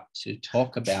grow up, to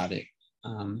talk about it.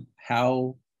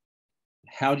 How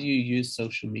do you use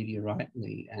social media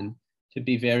rightly, and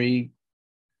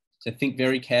to think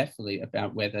very carefully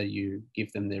about whether you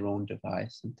give them their own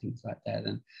device and things like that.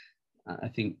 And I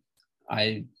think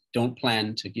I don't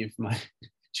plan to give my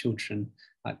children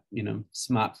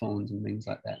smartphones and things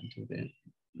like that until they're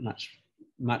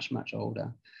much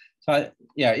older. So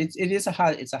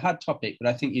it's a hard topic, but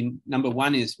I think number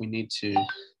one is we need to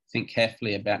think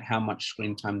carefully about how much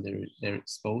screen time they're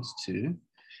exposed to,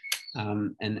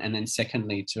 and then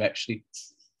secondly, to actually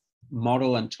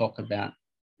model and talk about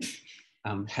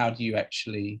how do you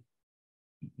actually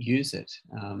use it.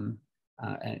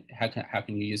 and how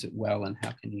can you use it well, and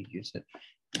how can you use it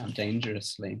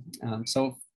dangerously.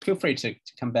 So feel free to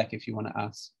come back if you want to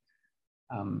ask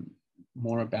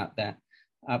more about that.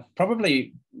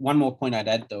 Probably one more point I'd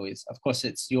add, though, is, of course,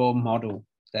 it's your model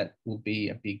that will be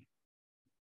a big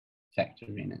factor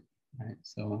in it, right?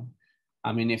 So,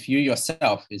 I mean, if you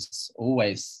yourself is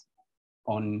always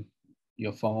on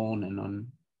your phone and on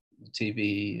the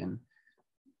TV, and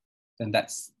then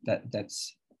that's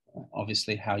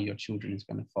obviously how your children is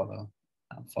going to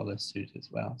follow suit as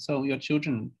well. So your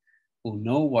children will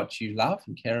know what you love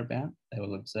and care about. They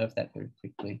will observe that very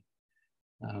quickly.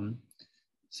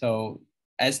 So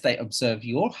as they observe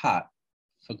your heart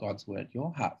for God's word,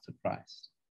 your heart for Christ,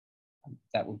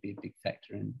 that will be a big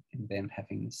factor in them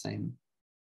having the same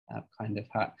kind of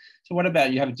heart. So what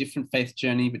about, you have a different faith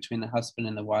journey between the husband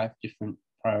and the wife, different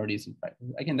priorities and practice.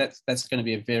 Again, that's going to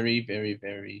be a very, very,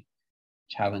 very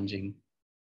challenging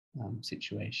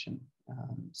situation,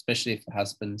 especially if the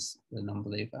husband's the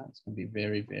non-believer. It's going to be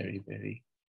very, very, very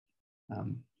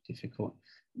difficult.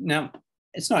 Now,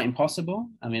 it's not impossible.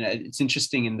 I mean, it's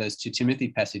interesting in those 2 Timothy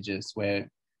passages where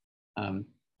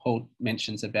Paul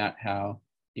mentions about how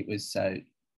it was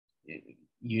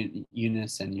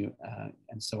Eunice and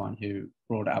so on who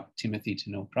brought up Timothy to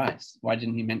know Christ. Why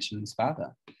didn't he mention his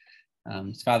father?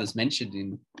 His father's mentioned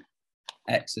in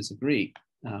Acts as a Greek.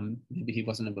 Maybe he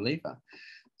wasn't a believer.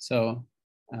 So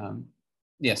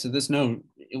so there's no,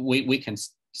 we can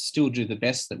still do the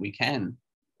best that we can,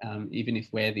 even if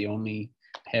we're the only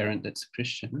parent that's a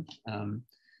Christian,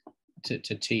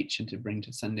 to teach and to bring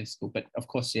to Sunday school. But of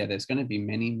course, there's going to be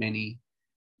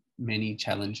many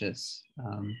challenges.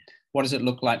 What does it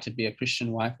look like to be a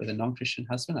Christian wife with a non-Christian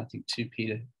husband? I think 2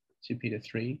 Peter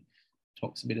 3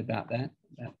 talks a bit about that,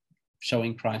 about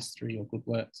showing Christ through your good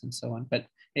works and so on. But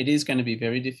it is going to be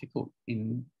very difficult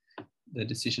in the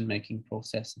decision-making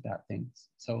process about things.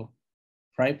 So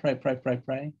pray,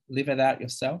 live it out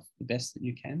yourself the best that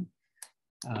you can.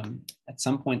 At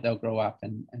some point they'll grow up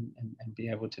and be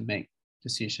able to make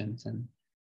decisions, and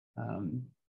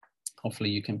hopefully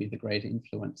you can be the great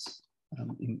influence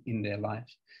in their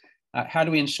life. How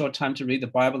do we ensure time to read the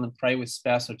Bible and pray with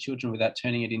spouse or children without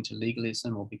turning it into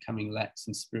legalism or becoming lax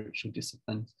in spiritual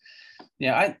disciplines?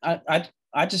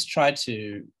 I just try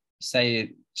to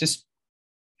say, just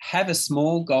have a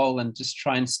small goal and just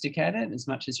try and stick at it as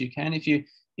much as you can.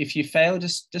 If you fail,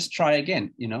 just try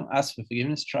again. Ask for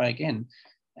forgiveness, try again.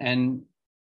 And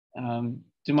are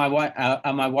my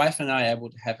wife and I able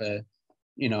to have a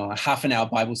half an hour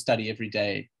Bible study every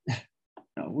day?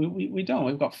 No, we don't.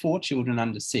 We've got 4 children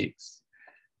under 6.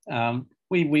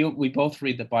 We both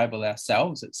read the Bible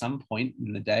ourselves at some point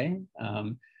in the day.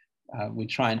 We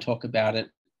try and talk about it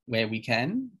where we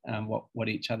can, what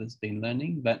each other's been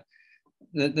learning. But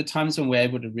the times when we're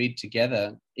able to read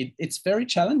together, it's very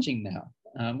challenging now.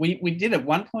 We did at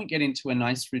one point get into a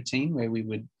nice routine where we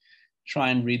would try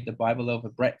and read the Bible over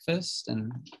breakfast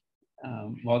and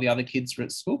while the other kids were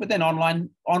at school. But then online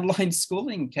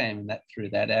schooling came, and that threw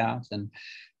that out. And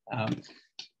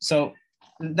so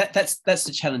that's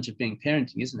the challenge of being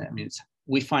parenting, isn't it? I mean,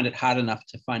 we find it hard enough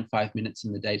to find 5 minutes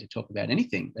in the day to talk about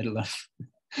anything, let alone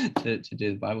to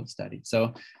do the Bible study.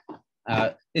 So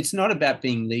it's not about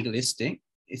being legalistic.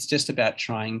 It's just about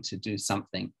trying to do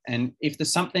something. And if the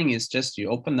something is just you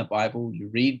open the Bible, you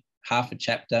read half a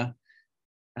chapter,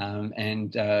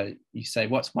 and you say,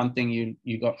 what's one thing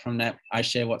you got from that? I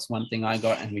share what's one thing I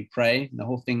got, and we pray. And the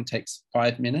whole thing takes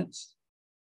 5 minutes.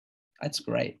 That's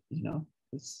great,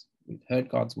 because we've heard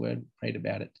God's word, prayed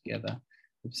about it together.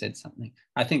 We've said something.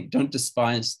 I think don't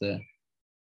despise the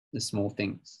small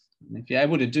things. And if you're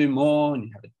able to do more, and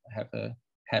you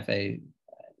have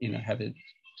a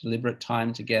deliberate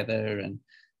time together and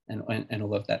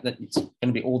all of that, it's going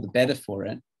to be all the better for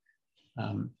it.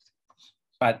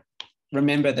 But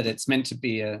remember that it's meant to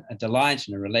be a delight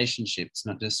and a relationship. It's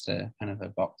not just a kind of a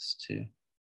box to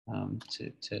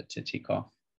tick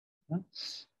off.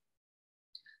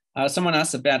 Someone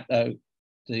asked about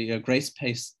the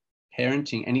grace-based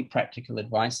parenting. Any practical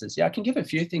advices? I can give a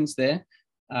few things there.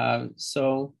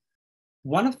 So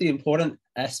one of the important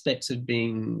aspects of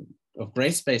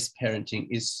grace-based parenting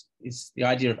is the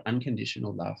idea of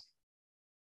unconditional love.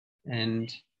 And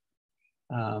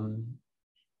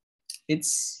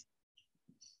it's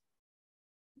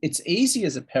easy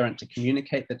as a parent to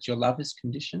communicate that your love is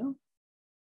conditional.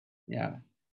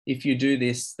 If you do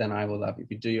this, then I will love you.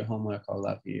 If you do your homework, I'll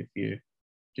love you. If you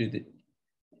do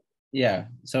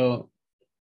so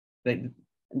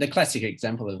the classic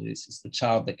example of this is the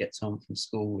child that gets home from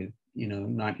school with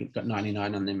got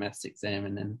 99 on their maths exam,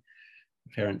 and then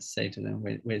the parents say to them,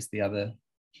 where's the other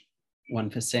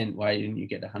 1%, why didn't you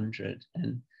get 100?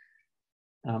 And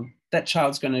that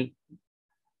child's going to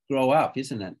grow up,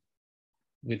 isn't it,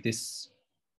 with this,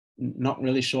 not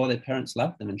really sure their parents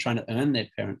love them and trying to earn their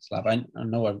parents' love. I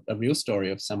know a real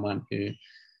story of someone who,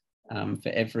 for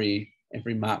every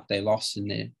mark they lost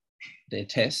in their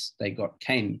test, they got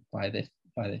caned by their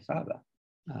father.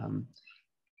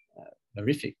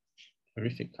 Horrific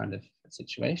kind of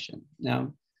situation.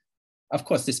 Now, of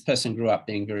course, this person grew up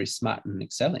being very smart and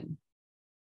excelling,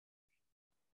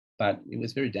 but it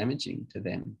was very damaging to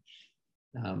them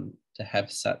to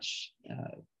have such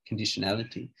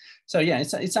conditionality. So yeah,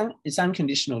 it's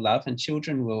unconditional love, and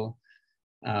children will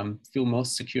feel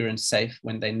most secure and safe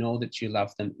when they know that you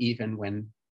love them, even when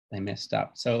they messed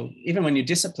up. So even when you're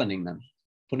disciplining them,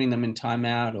 putting them in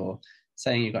timeout, or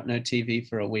saying you've got no TV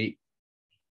for a week,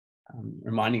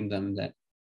 reminding them that,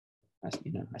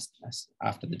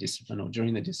 after the discipline or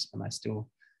during the discipline, I still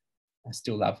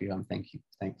love you. I'm thankful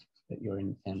that you're in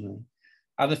the family.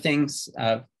 Other things,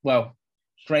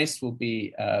 grace will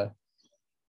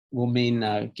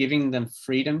mean giving them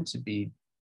freedom to be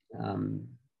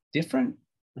different,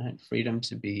 right? Freedom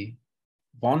to be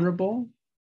vulnerable.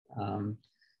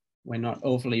 We're not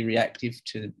overly reactive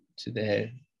to their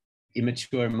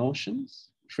immature emotions.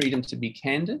 Freedom to be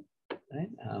candid, right?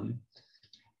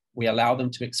 We allow them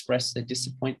to express their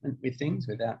disappointment with things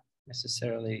without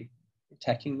necessarily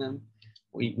attacking them.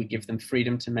 We give them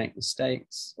freedom to make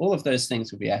mistakes. All of those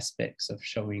things will be aspects of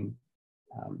showing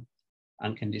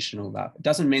unconditional love. It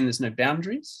doesn't mean there's no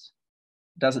boundaries.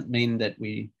 It doesn't mean that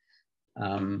we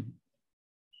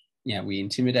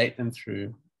intimidate them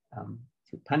through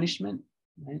punishment,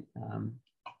 right?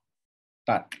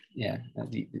 But yeah,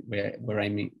 we're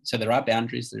aiming. So there are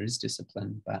boundaries. There is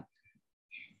discipline, but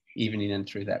even in and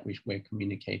through that, we're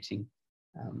communicating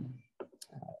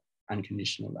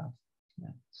unconditional love. Yeah.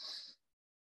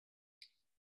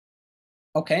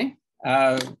 Okay,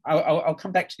 I'll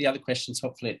come back to the other questions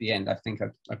hopefully at the end. I think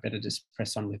I better just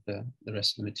press on with the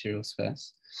rest of the materials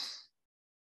first.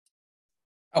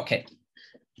 Okay,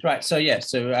 right. So yeah,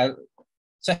 so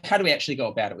how do we actually go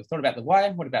about it? We've thought about the why.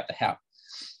 What about the how?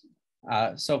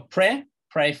 So pray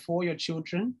for your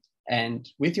children and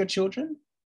with your children.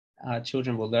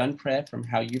 Children will learn prayer from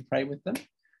how you pray with them.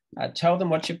 Tell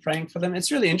them what you're praying for them. It's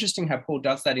really interesting how Paul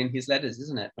does that in his letters,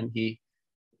 isn't it?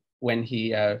 When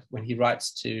he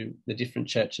writes to the different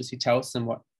churches, he tells them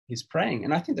what he's praying.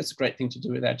 And I think that's a great thing to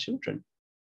do with our children.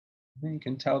 You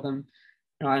can tell them,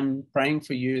 I'm praying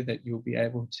for you that you'll be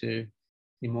able to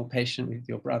be more patient with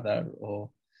your brother,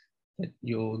 or that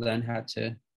you'll learn how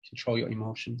to control your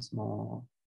emotions more,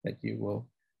 that you will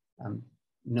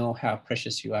know how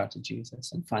precious you are to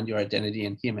Jesus and find your identity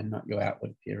in him and not your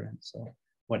outward appearance, or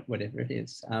whatever it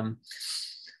is.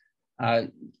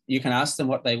 You can ask them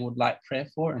what they would like prayer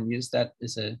for and use that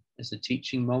as a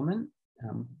teaching moment.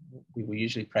 We will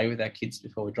usually pray with our kids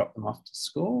before we drop them off to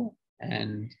school,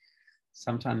 and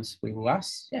sometimes we will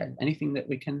ask, anything that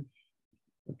we can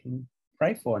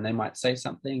pray for, and they might say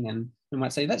something, and we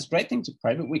might say, that's a great thing to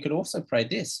pray, but we could also pray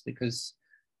this, because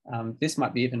this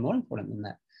might be even more important than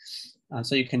that.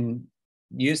 So you can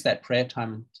use that prayer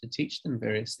time to teach them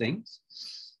various things.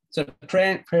 So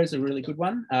prayer is a really good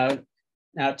one.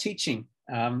 Now, teaching.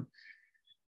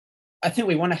 I think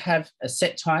we want to have a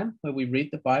set time where we read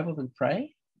the Bible and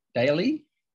pray daily.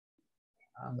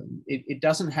 It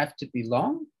doesn't have to be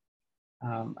long.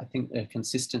 I think the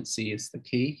consistency is the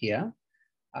key here.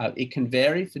 It can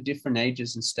vary for different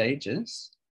ages and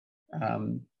stages.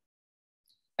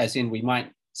 As in, we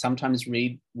might sometimes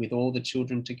read with all the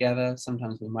children together.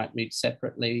 Sometimes we might read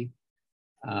separately.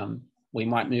 We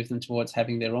might move them towards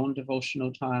having their own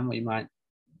devotional time. We might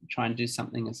try and do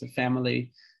something as a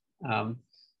family.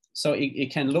 So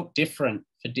it can look different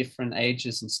for different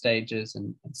ages and stages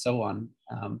and so on.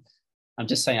 I'm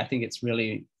just saying, I think it's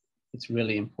really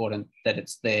important that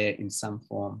it's there in some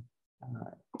form.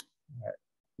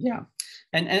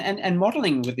 And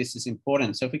modeling with this is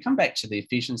important. So if we come back to the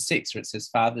Ephesians 6, where it says,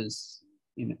 fathers,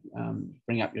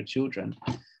 bring up your children.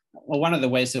 Well, one of the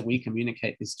ways that we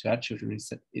communicate this to our children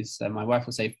is my wife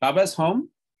will say, if Baba's home,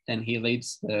 then he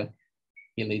leads the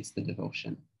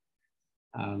devotion.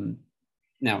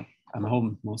 Now, I'm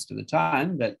home most of the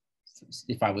time, but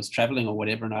if I was traveling or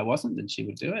whatever and I wasn't, then she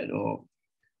would do it, or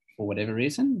for whatever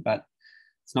reason. But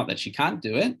it's not that she can't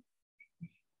do it.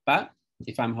 But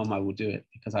if I'm home, I will do it,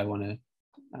 because I want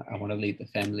to lead the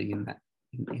family in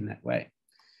that way.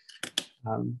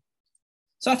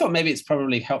 So I thought maybe it's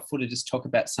probably helpful to just talk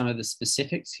about some of the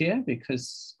specifics here,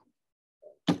 because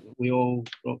we all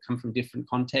come from different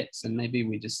contexts, and maybe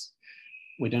we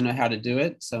don't know how to do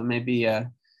it. So maybe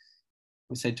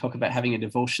we say talk about having a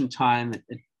devotion time.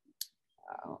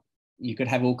 You could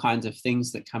have all kinds of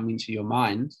things that come into your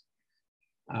mind.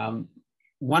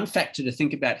 One factor to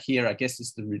think about here, I guess,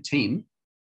 is the routine.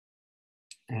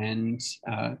 And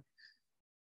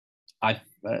I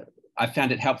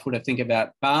found it helpful to think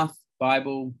about bath,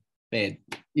 Bible, bed.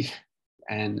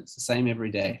 And it's the same every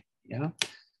day. Yeah.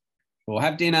 We'll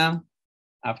have dinner.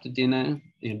 After dinner,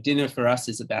 dinner for us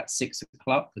is about 6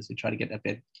 o'clock because we try to get our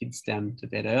kids down to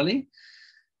bed early.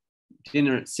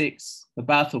 Dinner at 6. The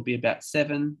bath will be about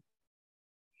 7.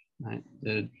 Right?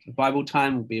 The Bible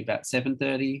time will be about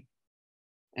 7:30,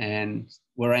 and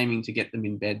we're aiming to get them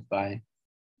in bed by,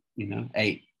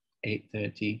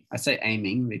 8:30. I say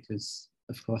aiming because,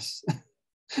 of course,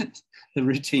 the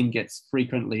routine gets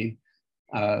frequently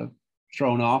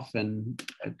thrown off, and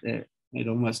it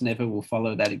almost never will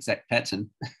follow that exact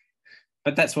pattern.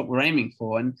 But that's what we're aiming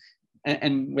for,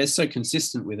 and we're so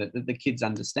consistent with it that the kids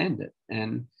understand it.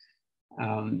 And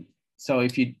so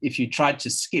if you tried to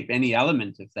skip any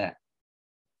element of that,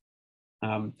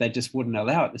 they just wouldn't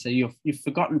allow it. They say, you've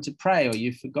forgotten to pray, or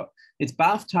you forgot, it's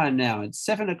bath time now, it's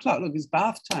 7 o'clock, look, it's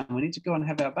bath time, we need to go and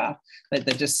have our bath.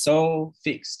 They're just so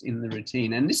fixed in the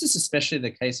routine. And this is especially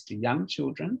the case for young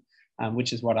children,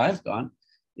 which is what I've got,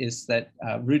 is that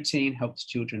routine helps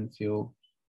children feel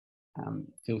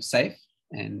safe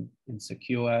and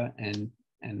secure, and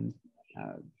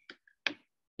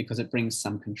because it brings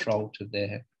some control to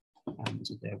their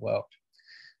world.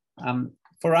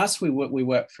 For us, we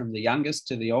work from the youngest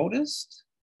to the oldest,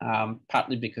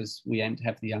 partly because we aim to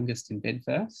have the youngest in bed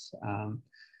first.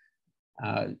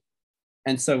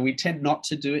 And so we tend not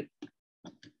to do it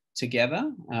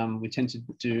together. We tend to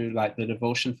do like the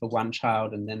devotion for one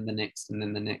child, and then the next, and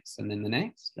then the next, and then the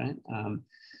next, right?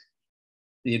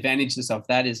 The advantages of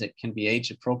that is it can be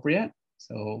age appropriate.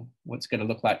 So what's going to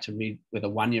look like to read with a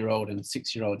 1-year-old and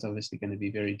 6-year-old is obviously going to be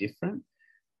very different.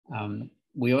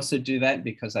 We also do that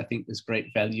because I think there's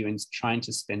great value in trying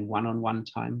to spend one-on-one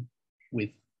time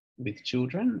with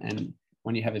children. And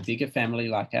when you have a bigger family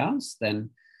like ours,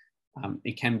 then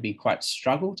it can be quite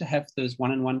struggle to have those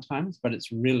one-on-one times, but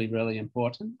it's really, really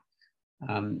important.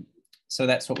 So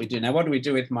that's what we do. Now, what do we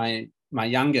do with my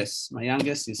youngest? My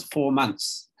youngest is 4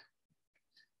 months.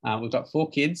 We've got 4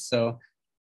 kids, so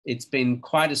it's been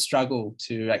quite a struggle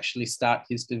to actually start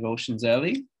his devotions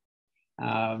early.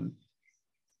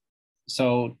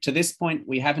 So to this point,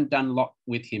 we haven't done a lot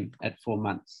with him at 4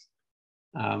 months.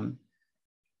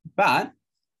 But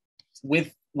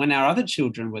when our other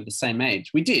children were the same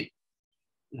age, we did.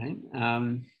 Right?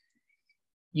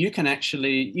 You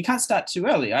can't start too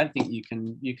early. I think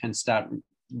you can start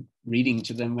reading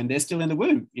to them when they're still in the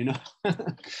womb,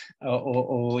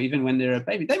 or even when they're a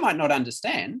baby. They might not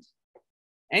understand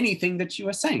anything that you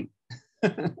are saying.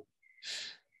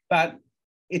 But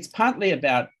it's partly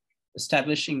about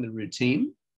establishing the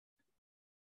routine.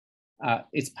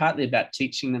 It's partly about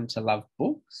teaching them to love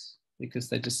books, because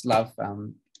they just love,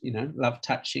 love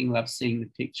touching, love seeing the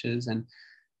pictures,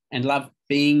 and love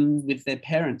being with their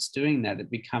parents doing that. It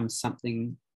becomes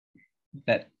something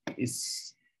that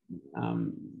is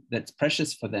that's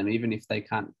precious for them, even if they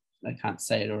can't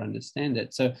say it or understand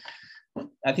it. So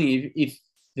I think if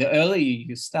the earlier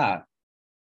you start,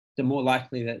 the more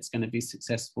likely that it's going to be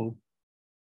successful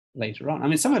later on. I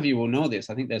mean, some of you will know this.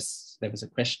 I think there was a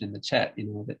question in the chat,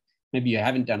 that maybe you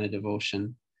haven't done a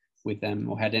devotion with them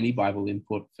or had any Bible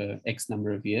input for X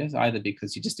number of years, either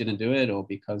because you just didn't do it or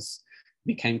because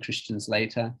you became Christians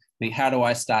later. I mean, how do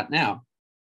I start now?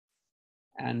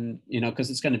 And, because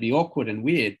it's going to be awkward and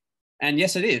weird. And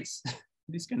yes, it is.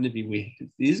 It is going to be weird.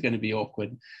 It is going to be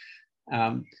awkward.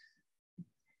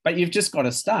 But you've just got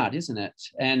to start, isn't it?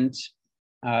 And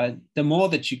the more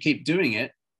that you keep doing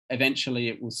it, eventually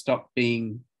it will stop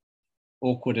being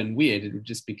awkward and weird.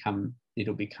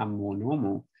 It'll become more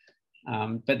normal.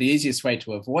 But the easiest way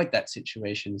to avoid that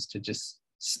situation is to just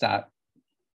start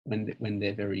when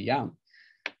they're very young.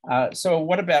 So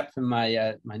what about for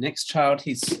my next child?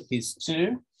 He's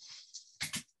 2.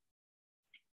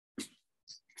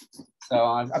 So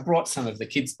I brought some of the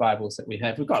kids' Bibles that we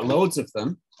have. We've got loads of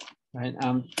them. Right.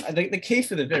 The key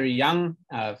for the very young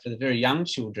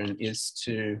children is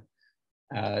to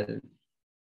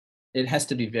it has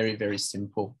to be very, very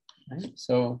simple. Right?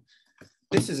 So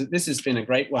this has been a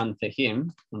great one for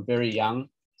him from very young.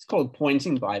 It's called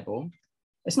Pointing Bible.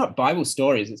 It's not Bible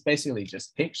stories. It's basically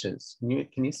just pictures.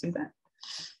 Can you see that?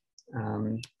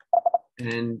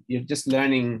 And you're just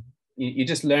learning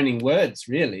words,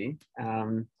 really.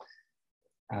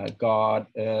 God,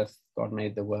 earth, God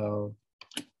made the world.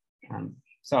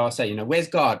 So I'll say, where's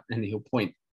God? And he'll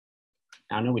point.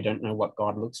 I know we don't know what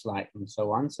God looks like and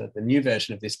so on. So the new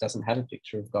version of this doesn't have a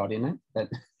picture of God in it, but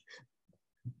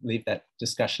leave that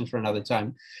discussion for another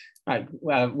time. Right,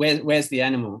 where's the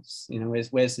animals? You know,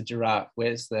 where's the giraffe?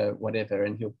 Where's the whatever?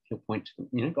 And he'll point to,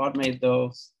 you know, God made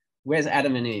those. Where's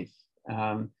Adam and Eve?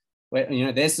 Where, you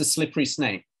know, there's the slippery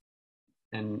snake.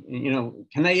 And, you know,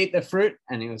 can they eat the fruit?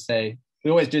 And he'll say, we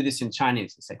always do this in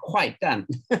Chinese. We say, "Huai dan,"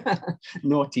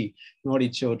 naughty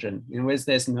children. You know,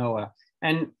 there's Noah.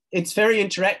 And it's very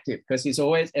interactive because he's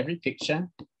always, every picture,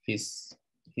 he's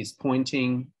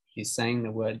pointing, he's saying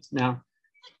the words. Now,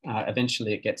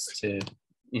 eventually it gets to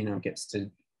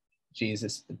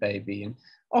Jesus, the baby. And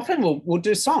often we'll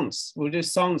do songs. We'll do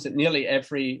songs at nearly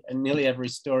every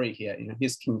story here. You know,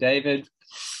 here's King David.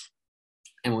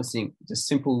 And we'll sing just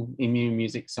simple emu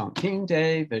music song. King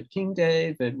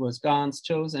David was God's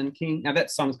chosen king. Now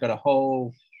that song's got a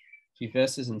whole few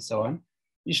verses and so on.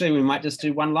 Usually we might just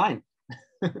do one line.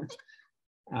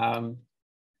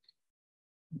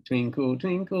 Twinkle,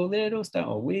 twinkle, little star,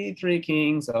 or we three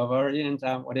kings of Orient,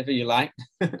 whatever you like.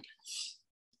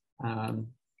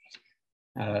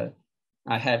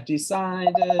 I have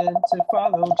decided to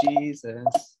follow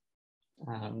Jesus.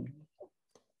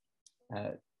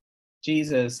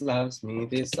 Jesus loves me,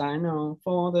 this I know,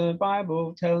 for the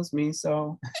Bible tells me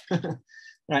so.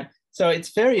 Right, so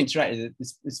it's very interactive.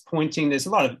 It's pointing, there's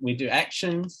a lot of, we do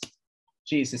actions.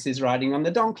 Jesus is riding on the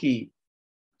donkey.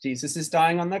 Jesus is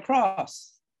dying on the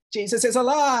cross. Jesus is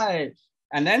alive.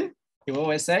 And then he'll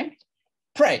always say,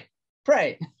 pray,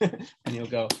 pray. And he'll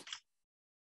go,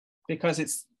 because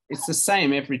it's the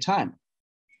same every time.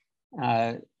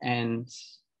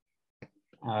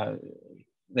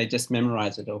 They just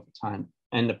memorize it all the time.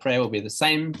 And the prayer will be the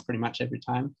same pretty much every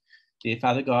time. Dear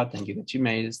Father God, thank you that you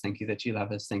made us. Thank you that you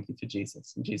love us. Thank you for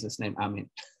Jesus. In Jesus' name, amen.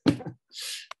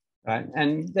 Right?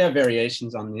 And there are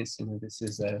variations on this. You know, this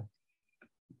is a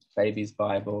baby's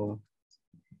Bible,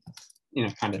 you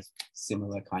know, kind of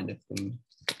similar kind of thing.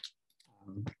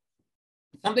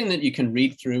 Something that you can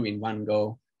read through in one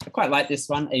go. I quite like this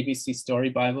one, ABC Story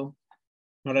Bible,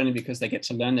 not only because they get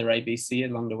to learn their ABC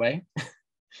along the way.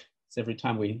 So every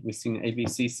time we sing an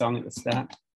ABC song at the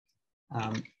start.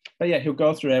 But yeah, he'll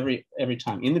go through every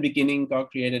time. In the beginning,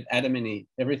 God created Adam and Eve.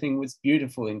 Everything was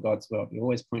beautiful in God's world. You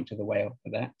always point to the whale for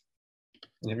that.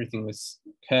 And everything was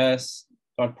cursed.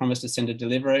 God promised to send a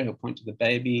deliverer. He'll point to the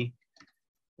baby.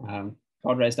 God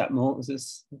raised up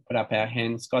Moses, put up our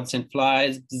hands. God sent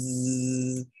flies.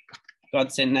 Bzzz.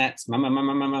 God sent gnats. Mama,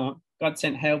 mama, mama. God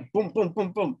sent hail. Boom, boom,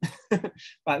 boom, boom.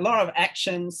 Like a lot of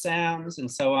action, sounds,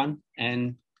 and so on.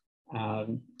 And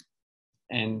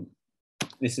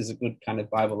this is a good kind of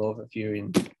Bible overview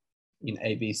in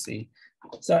ABC.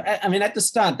 So I mean, at the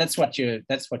start, that's what you're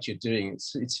doing.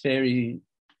 It's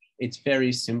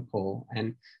very simple,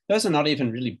 and those are not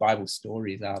even really Bible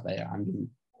stories, are they? I mean,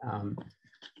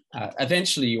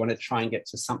 eventually you want to try and get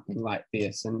to something like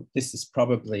this, and this is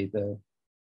probably the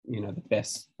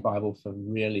best Bible for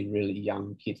really, really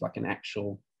young kids, like an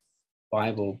actual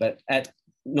Bible. But at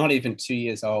not even 2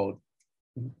 years old,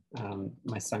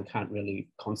 my son can't really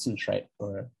concentrate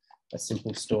for a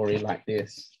simple story like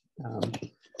this.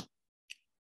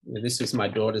 This was my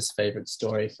daughter's favorite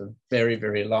story for very,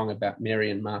 very long, about Mary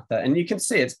and Martha. And you can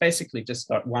see it's basically just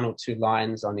got 1 or 2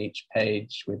 lines on each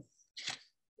page with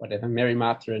whatever. Mary,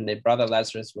 Martha, and their brother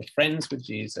Lazarus were friends with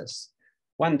Jesus.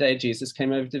 One day, Jesus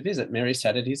came over to visit. Mary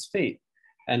sat at his feet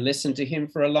and listened to him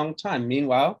for a long time.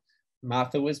 Meanwhile,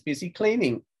 Martha was busy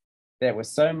cleaning. There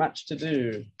was so much to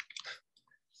do.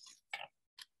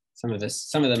 Some of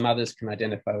the mothers can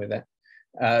identify with that.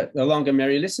 The longer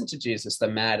Mary listened to Jesus, the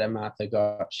madder Martha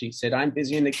got. She said, "I'm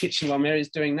busy in the kitchen while Mary's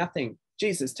doing nothing.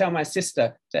 Jesus, tell my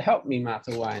sister to help me,"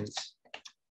 Martha whines.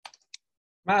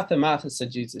 "Martha, Martha,"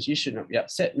 said Jesus, "you should not be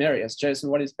upset. Mary has chosen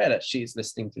what is better. She's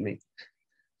listening to me."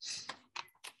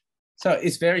 So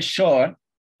it's very short.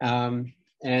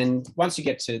 And once you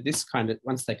get to this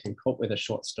once they can cope with a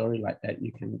short story like that,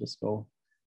 you can just go,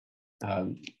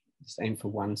 just aim for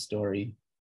one story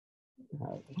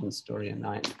a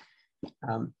night.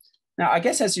 Now, I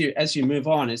guess as you move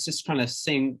on, it's just kind of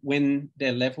seeing when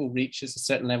their level reaches a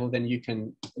certain level, then you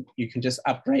can just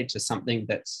upgrade to something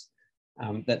that's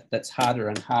harder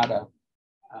and harder.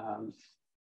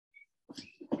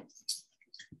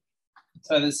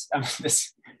 So there's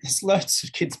loads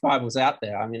of kids' Bibles out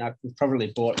there. I mean, I've probably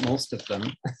bought most of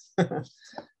them,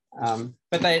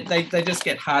 but they just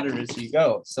get harder as you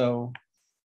go. So,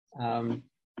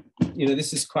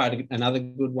 this is quite another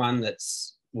good one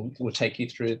will take you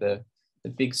through the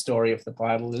big story of the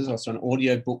Bible. There's also an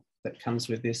audio book that comes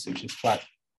with this, which is quite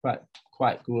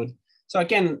good. So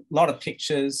again, a lot of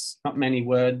pictures, not many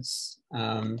words.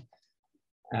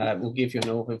 We'll give you an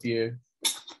overview.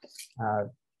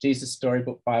 Jesus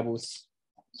Storybook Bibles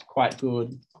is quite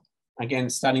good. Again,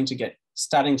 starting to get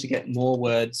more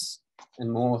words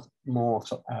and more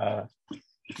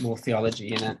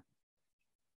theology in it.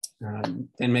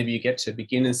 Then maybe you get to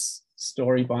Beginner's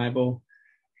Story Bible.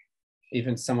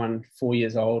 Even someone 4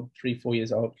 years old, 3-4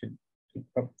 years old could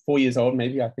 4 years old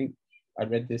maybe. I think I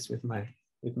read this with my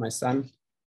son.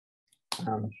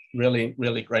 Really,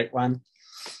 really great one.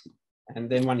 And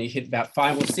then when you hit about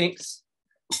 5 or 6,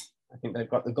 I think they've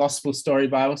got the Gospel Story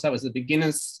Bible. So that was the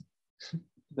beginners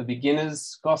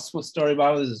Gospel Story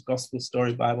Bible. This is Gospel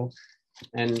Story Bible.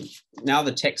 And now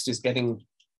the text is getting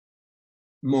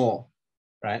more,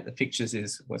 right? The pictures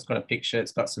is, well, it's got a picture,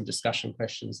 it's got some discussion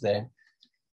questions there.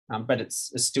 But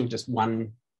it's still just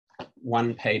one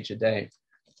page a day.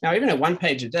 Now, even at 1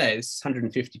 page a day, this is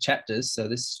 150 chapters. So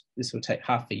this will take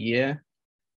half a year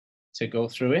to go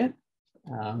through it.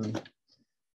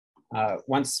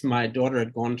 Once my daughter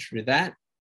had gone through that,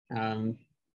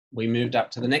 we moved up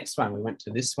to the next one. We went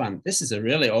to this one. This is a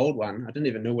really old one. I don't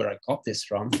even know where I got this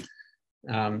from.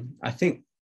 I think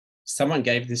someone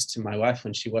gave this to my wife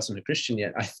when she wasn't a Christian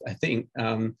yet, I think.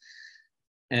 And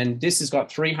this has got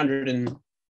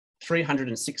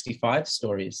 365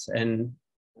 stories, and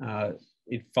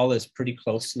it follows pretty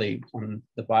closely on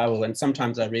the Bible. And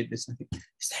sometimes I read this and I think,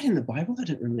 is that in the Bible? I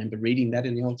don't remember reading that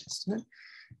in the Old Testament.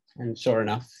 And sure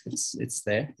enough, it's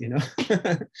there, you know.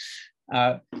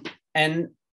 And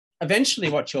eventually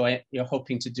what you're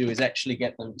hoping to do is actually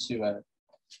get them to a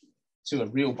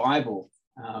real Bible.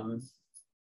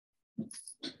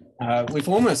 We've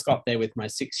almost got there with my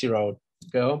 6-year-old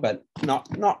girl, but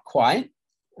not quite.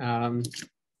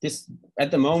 This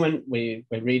at the moment we're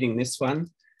reading this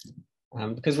one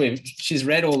because she's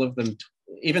read all of them,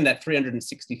 even that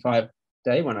 365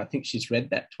 day one. I think she's read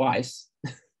that twice.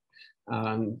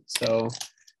 So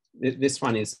this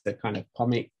one is the kind of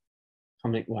comic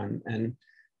one, and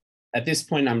at this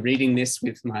point I'm reading this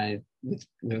with my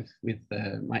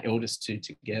eldest two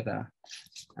together,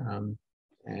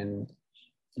 and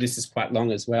this is quite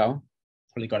long as well.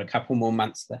 Probably got a couple more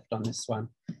months left on this one.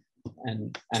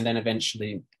 And then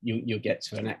eventually you'll get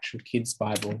to an actual kids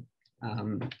Bible,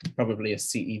 probably a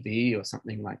CEV or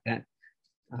something like that.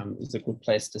 Is a good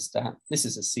place to start. This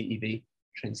is a CEV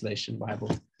translation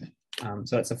Bible,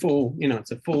 so it's a full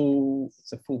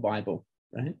Bible,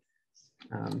 right?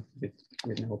 With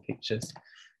no pictures.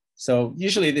 So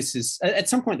usually this is at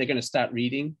some point they're going to start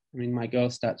reading. I mean, my girl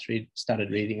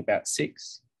started reading about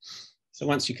 6. So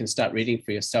once you can start reading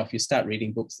for yourself, you start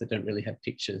reading books that don't really have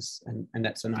pictures, and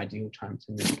that's an ideal time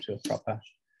to move to a proper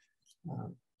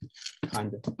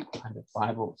kind of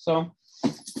Bible. So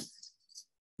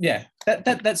yeah,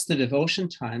 that's the devotion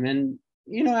time. And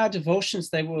you know, our devotions,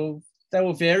 they will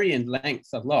vary in length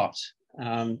a lot.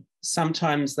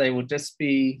 Sometimes they will just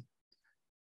be,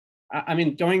 I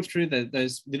mean, going through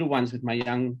those little ones with my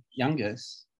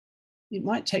youngest, it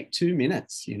might take 2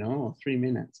 minutes, you know, or 3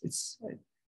 minutes.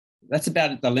 That's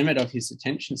about the limit of his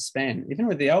attention span. Even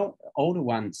with the older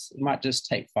ones, it might just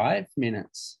take 5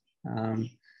 minutes.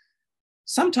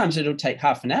 Sometimes it'll take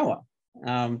half an hour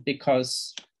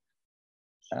because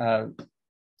they'll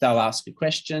ask a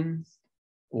question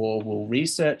or we'll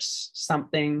research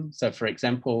something. So, for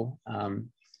example,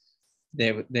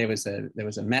 there was a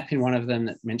map in one of them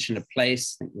that mentioned a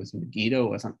place. I think it was Megiddo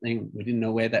or something. We didn't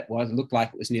know where that was. It looked like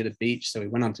it was near the beach, so we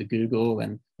went onto Google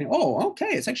and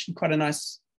okay, it's actually quite a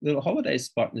nice little holiday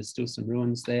spot, and there's still some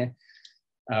ruins there.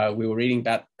 We were reading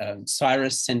about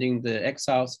Cyrus sending the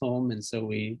exiles home, and so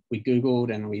we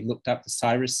Googled and we looked up the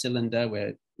Cyrus cylinder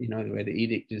where the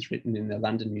edict is written in the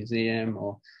London Museum,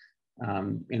 or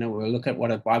we'll look at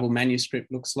what a Bible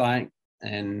manuscript looks like,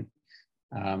 and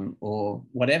or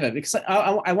whatever, because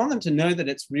I want them to know that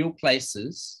it's real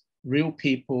places, real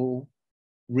people,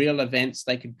 real events.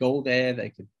 They could go there, they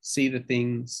could see the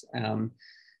things.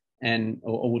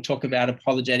 Or we'll talk about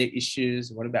apologetic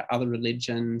issues. What about other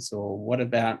religions? Or what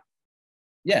about,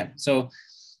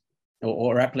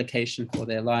 or application for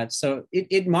their lives. So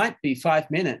it might be 5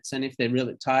 minutes. And if they're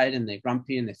really tired and they're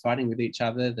grumpy and they're fighting with each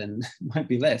other, then it might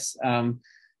be less.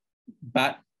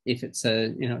 But if it's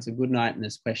it's a good night and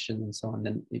there's questions and so on,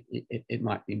 then it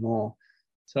might be more.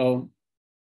 So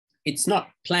it's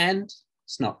not planned,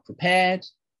 it's not prepared,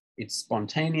 it's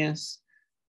spontaneous.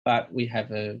 But we're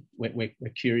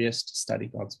curious to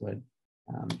study God's word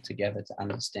together, to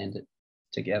understand it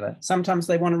together. Sometimes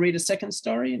they want to read a second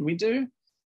story, and we do.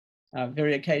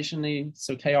 Very occasionally,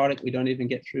 so chaotic we don't even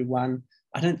get through one.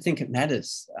 I don't think it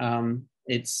matters.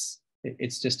 It's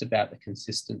just about the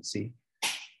consistency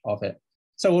of it.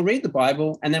 So we'll read the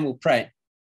Bible and then we'll pray.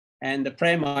 And the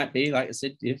prayer might be, like I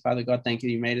said, dear Father God, thank you,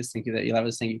 you made us. Thank you that you love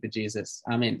us. Thank you for Jesus.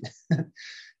 Amen.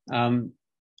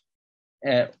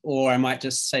 Or I might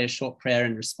just say a short prayer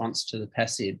in response to the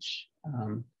passage.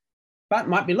 But it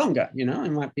might be longer, you know,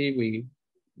 it might be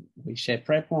we share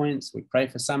prayer points, we pray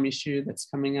for some issue that's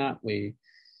coming up. It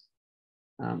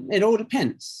all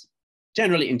depends.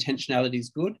 Generally, intentionality is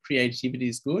good, creativity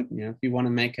is good. You know, if you want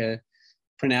to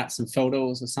print out some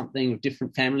photos or something of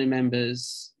different family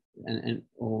members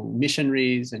or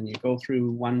missionaries, and you go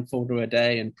through one photo a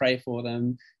day and pray for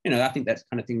them, you know, I think that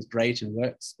kind of thing's great and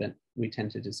works, but we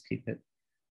tend to just keep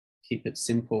it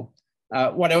simple.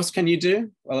 What else can you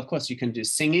do? Well, of course, you can do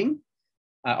singing,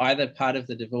 either part of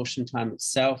the devotion time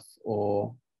itself,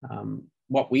 or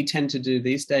what we tend to do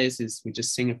these days is we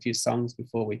just sing a few songs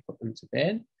before we put them to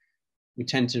bed. We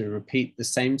tend to repeat the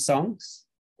same songs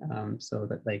so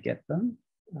that they get them.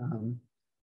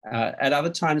 At other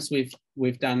times,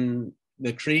 we've done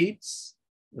the creeds,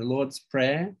 the Lord's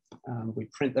Prayer. We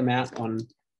print them out on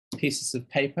pieces of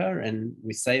paper and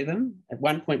we say them. At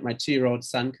one point, my 2-year-old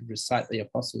son could recite the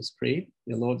Apostles' Creed,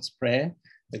 the Lord's Prayer,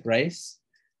 the Grace.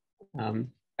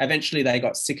 Eventually, they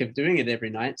got sick of doing it every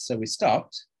night, so we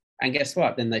stopped. And guess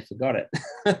what? Then they forgot it.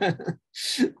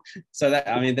 So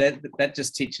that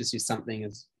just teaches you something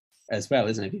as well,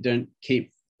 isn't it? If you don't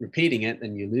keep repeating it,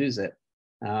 then you lose it.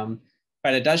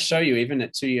 But it does show you, even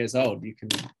at 2 years old, you can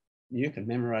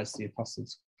memorize the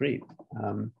Apostles' Creed,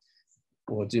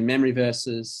 or do memory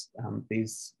verses,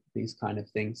 these kind of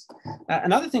things.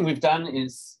 Another thing we've done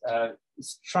is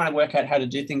trying to work out how to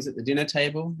do things at the dinner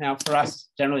table. Now, for us,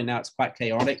 generally now it's quite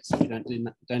chaotic, so we don't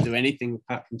do anything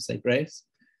apart from say grace.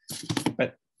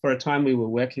 But for a time we were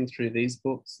working through these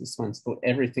books. This one's called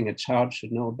Everything a Child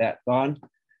Should Know About God.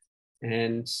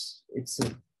 And it's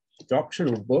a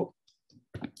doctrinal book.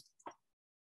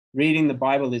 Reading the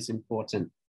Bible is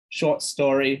important. Short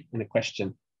story and a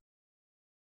question.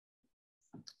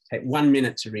 Take 1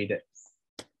 minute to read it.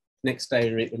 Next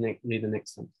day, read the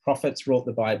next one. Prophets wrote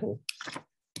the Bible.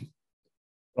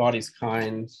 God is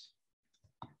kind.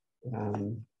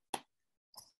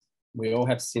 We all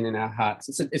have sin in our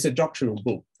hearts. It's a doctrinal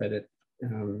book, but it,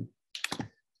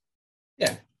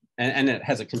 and it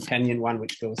has a companion one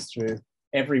which goes through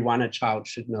everyone a child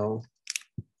should know.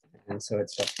 And so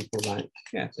it's got people like,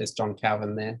 there's John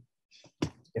Calvin there. I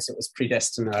guess it was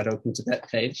predestined I'd open to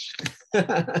that page.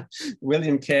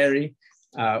 William Carey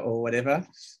or whatever.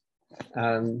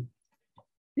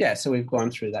 So we've gone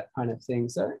through that kind of thing.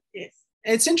 So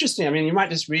it's interesting. I mean, you might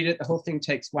just read it. The whole thing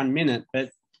takes 1 minute,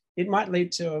 but it might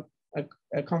lead to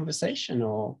a conversation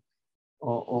or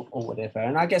whatever.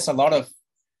 And I guess a lot of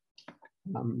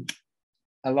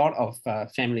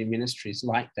family ministries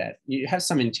like that. You have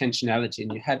some intentionality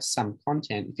and you have some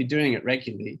content. If you're doing it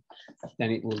regularly,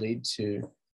 then it will lead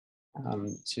to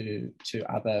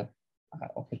other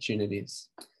opportunities.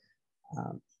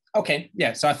 So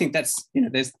I think that's,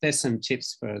 there's some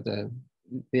tips for the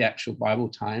actual Bible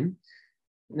time.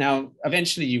 Now,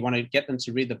 eventually you want to get them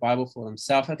to read the Bible for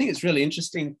themselves. I think it's really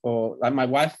interesting my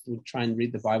wife will try and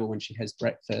read the Bible when she has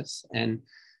breakfast. And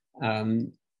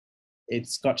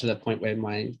it's got to the point where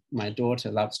my daughter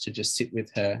loves to just sit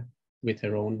with her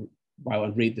own Bible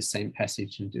and read the same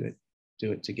passage and do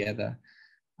it together.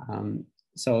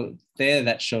 So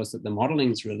that shows that the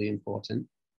modeling is really important.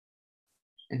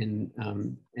 And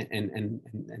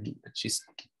she's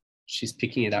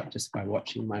picking it up just by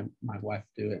watching my wife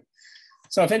do it.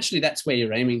 So eventually that's where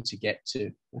you're aiming to get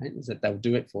to, right? Is that they'll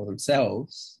do it for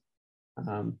themselves,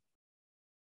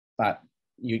 but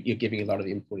you're giving a lot of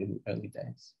input in the early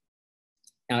days.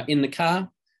 Now, in the car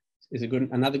is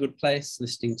another good place,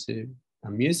 listening to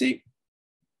music.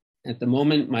 At the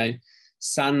moment, my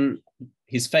son,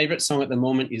 his favorite song at the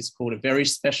moment is called A Very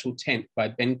Special Tent by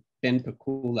Ben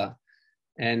Pakula.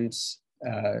 And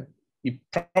you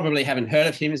probably haven't heard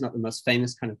of him. He's not the most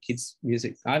famous kind of kids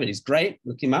music guy, but he's great.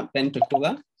 Look him up, Ben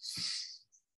Pakula.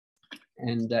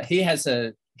 And he has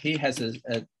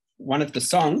one of the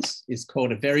songs is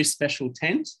called A Very Special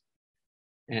Tent.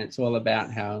 And it's all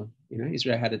about how,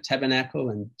 Israel had a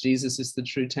tabernacle and Jesus is the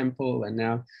true temple. And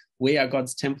now we are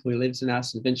God's temple who lives in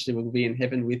us. And eventually we'll be in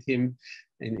heaven with him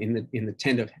in the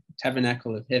tent of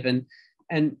tabernacle of heaven.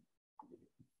 And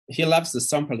he loves the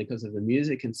song probably because of the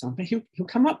music and so on, but he'll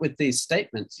come up with these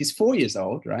statements. He's 4 years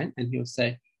old, right? And he'll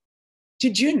say,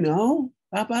 did you know,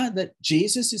 Baba, that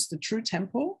Jesus is the true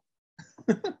temple?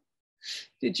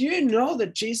 Did you know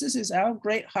that Jesus is our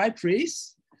great high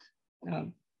priest?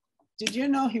 Did you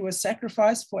know he was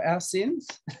sacrificed for our sins?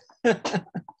 And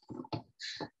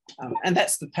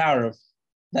that's the power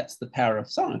that's the power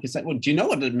of song. It's like, well, do you know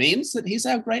what it means that he's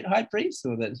our great high priest,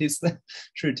 or that he's the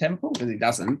true temple? Because he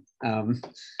doesn't.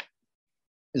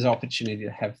 There's opportunity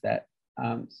to have that.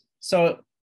 So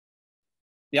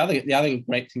the other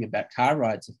great thing about car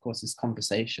rides, of course, is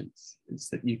conversations. It's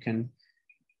that you can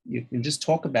just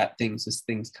talk about things as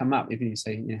things come up. Even you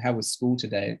say, you know, how was school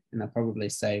today? And I'll probably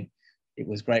say, it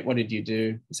was great. What did you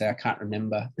do? You say, I can't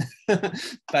remember.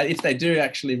 But if they do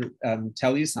actually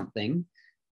tell you something,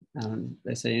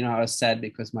 they say, you know, I was sad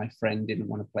because my friend didn't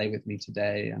want to play with me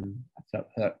today and I felt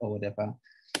hurt or whatever.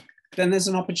 Then there's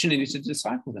an opportunity to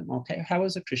disciple them. Okay, how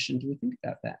as a Christian do we think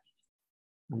about that?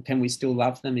 Can we still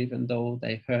love them even though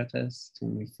they hurt us?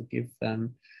 Can we forgive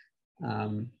them?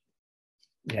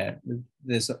 Yeah,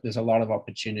 there's a lot of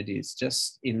opportunities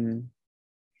just in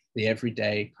the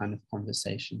everyday kind of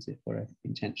conversations if we're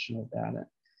intentional about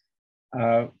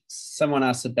it. Someone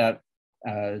asked about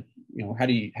you know, how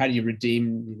do you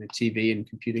redeem, you know, TV and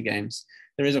computer games?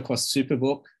 There is, of course,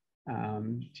 Superbook.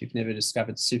 If you've never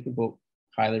discovered Superbook,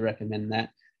 highly recommend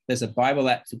that. There's a Bible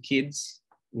app for kids,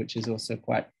 which is also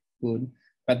quite good.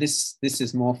 But this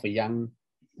is more for young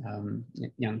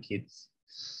kids.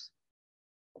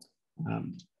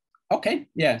 Okay,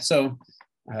 yeah. So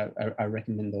I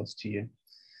recommend those to you.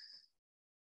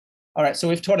 All right. So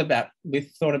we've thought about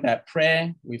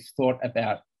prayer. We've thought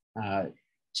about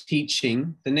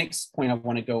teaching. The next point I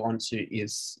want to go on to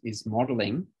is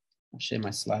modeling. I'll share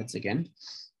my slides again.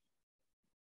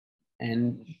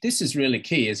 And this is really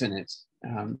key, isn't it?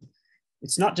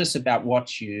 It's not just about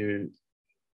what you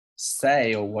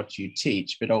say or what you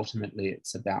teach, but ultimately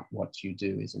it's about what you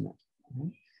do, isn't it?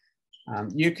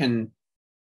 You can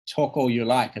talk all you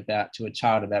like to a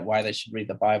child about why they should read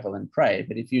the Bible and pray,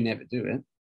 but if you never do it,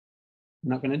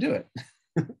 you're not going to do it.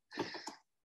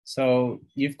 So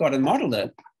you've got to model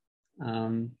it.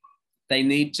 They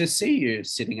need to see you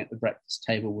sitting at the breakfast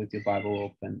table with your Bible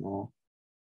open or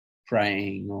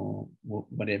praying or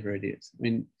whatever it is. I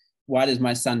mean, why does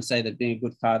my son say that being a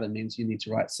good father means you need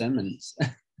to write sermons?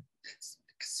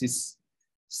 Because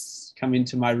he's come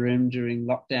into my room during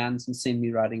lockdowns and seen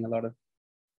me writing a lot of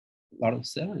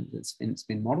sermons. It's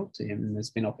been modeled to him, and there's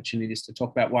been opportunities to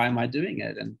talk about why am I doing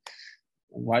it and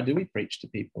why do we preach to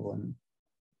people and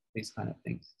these kind of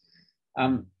things.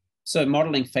 So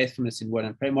modeling faithfulness in word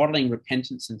and prayer, modeling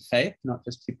repentance and faith, not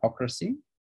just hypocrisy.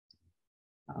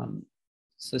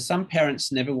 So some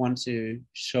parents never want to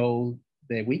show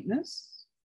their weakness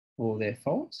or their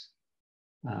fault.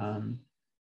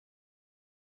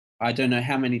 I don't know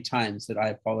how many times that I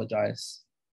apologize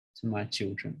to my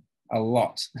children. A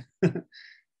lot. I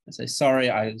say, sorry,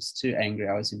 I was too angry.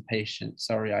 I was impatient.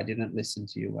 Sorry, I didn't listen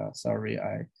to you well. Sorry,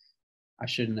 I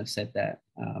shouldn't have said that.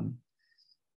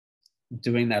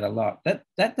 Doing that a lot.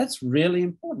 That's really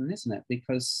important, isn't it?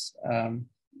 Because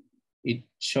it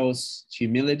shows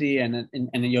humility and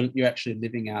you're actually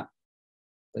living out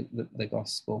the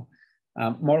gospel.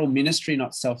 Moral ministry,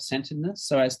 not self-centeredness.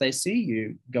 So as they see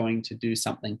you going to do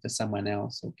something for someone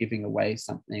else or giving away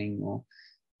something or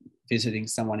visiting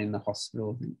someone in the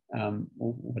hospital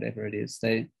or whatever it is,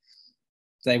 they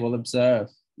will observe,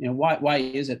 you know, why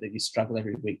is it that you struggle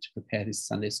every week to prepare this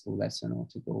Sunday school lesson or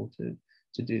to go to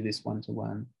do this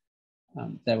one-to-one?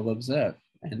 They will observe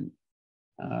and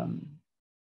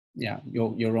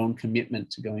your own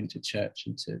commitment to going to church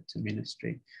and to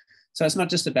ministry. So it's not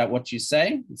just about what you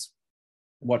say, it's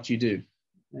what you do.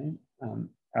 Okay?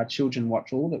 Our children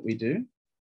watch all that we do,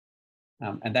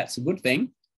 and that's a good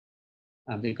thing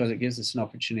because it gives us an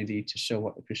opportunity to show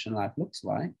what the Christian life looks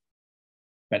like,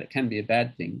 but it can be a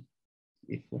bad thing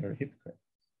if we're a hypocrite.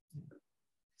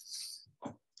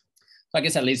 So I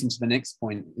guess that leads into the next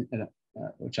point,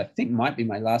 which I think might be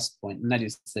my last point, and that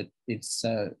is that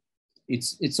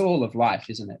it's all of life,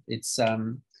 isn't it? It's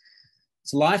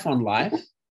life on life,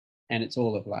 and it's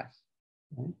all of life.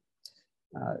 Okay?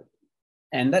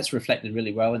 And that's reflected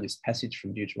really well in this passage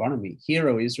from Deuteronomy. Hear,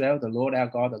 O Israel, the Lord our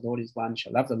God, the Lord is one. You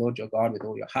shall love the Lord your God with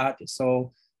all your heart, your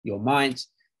soul, your mind.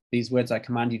 These words I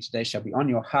command you today shall be on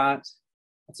your heart.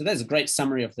 So there's a great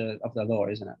summary of the law,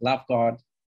 isn't it? Love God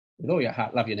with all your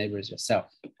heart, love your neighbor as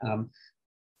yourself.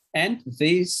 And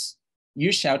these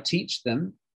you shall teach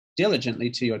them diligently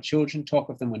to your children. Talk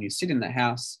of them when you sit in the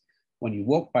house, when you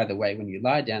walk by the way, when you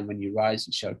lie down, when you rise.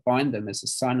 You shall bind them as a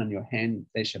sign on your hand.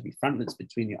 They shall be frontlets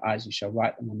between your eyes. You shall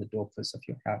write them on the doorposts of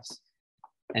your house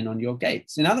and on your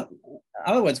gates. In other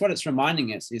words, what it's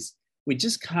reminding us is we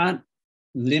just can't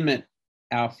limit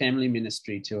our family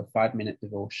ministry to a 5-minute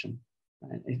devotion.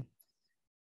 Right?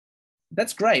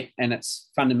 That's great and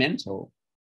it's fundamental,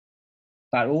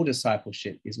 but all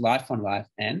discipleship is life on life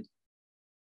and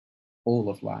all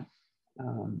of life.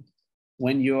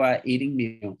 when you are eating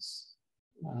meals.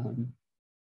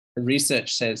 The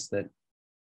research says that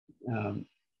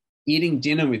eating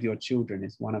dinner with your children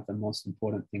is one of the most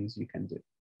important things you can do.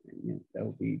 You know,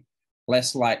 they'll be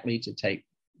less likely to take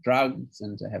drugs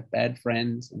and to have bad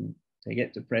friends and to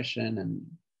get depression, and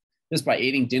just by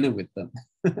eating dinner with them.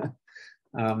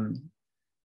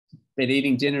 But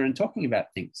eating dinner and talking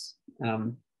about things,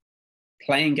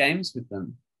 playing games with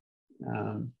them,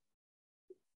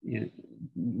 you know,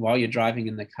 while you're driving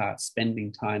in the car,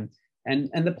 spending time. And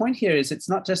the point here is, it's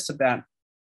not just about,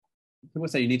 people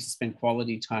say you need to spend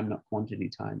quality time, not quantity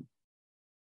time.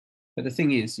 But the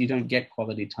thing is, you don't get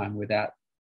quality time without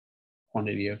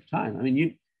quantity of time. I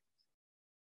mean,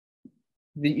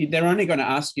 they're only going to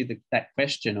ask you that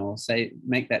question or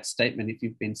make that statement if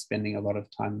you've been spending a lot of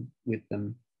time with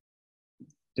them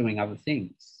doing other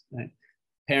things. Right?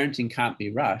 Parenting can't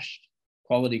be rushed.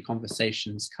 Quality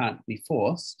conversations can't be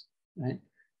forced. Right?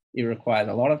 It requires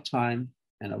a lot of time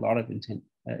and a lot of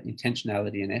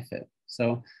intentionality and effort.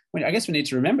 So I guess we need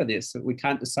to remember this, that we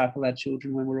can't disciple our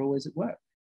children when we're always at work,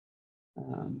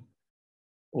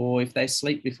 or if they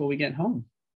sleep before we get home,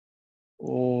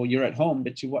 or you're at home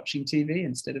but you're watching TV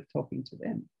instead of talking to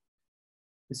them.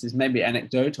 This is maybe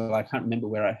anecdotal. I can't remember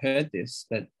where I heard this,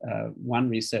 but one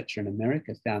researcher in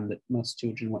America found that most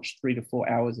children watch 3 to 4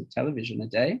 hours of television a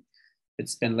day, but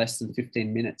spend less than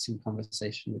 15 minutes in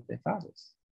conversation with their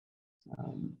fathers.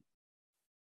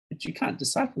 But you can't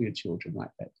disciple your children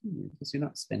like that, can you? Because you're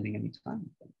not spending any time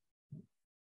with them.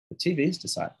 The TV is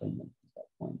discipling them at that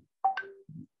point.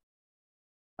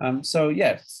 So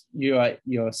yes,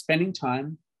 you're spending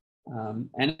time,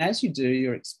 and as you do,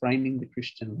 you're explaining the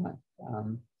Christian life.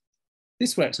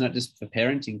 This works not just for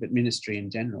parenting, but ministry in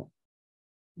general.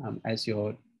 As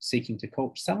you're seeking to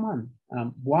coach someone,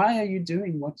 why are you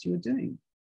doing what you're doing?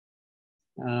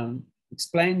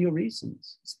 Explain your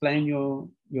reasons. Explain your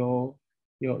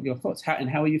thoughts.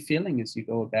 How are you feeling as you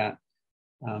go about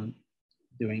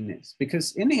doing this?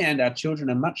 Because in the end, our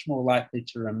children are much more likely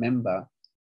to remember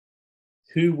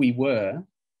who we were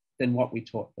than what we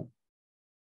taught them.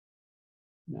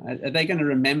 Are they going to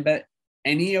remember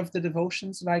any of the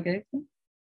devotions that I gave them?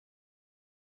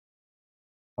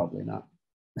 Probably not.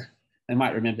 They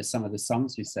might remember some of the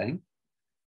songs we sang.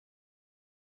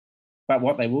 But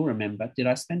what they will remember, did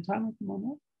I spend time with them or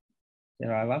not?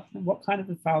 Did I love them? What kind of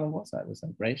a father was I? Was I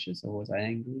gracious or was I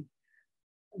angry?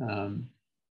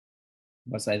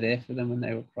 Was I there for them when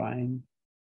they were crying?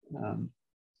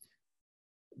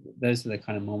 Those are the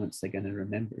kind of moments they're going to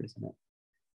remember, isn't it?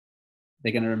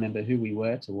 They're going to remember who we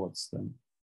were towards them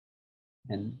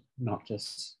and not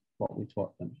just what we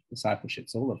taught them.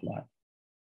 Discipleship's all of life,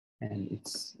 and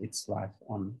it's life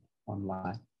on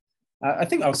life. I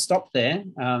think I'll stop there.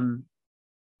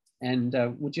 And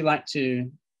would you like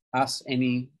to ask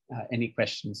any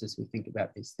questions as we think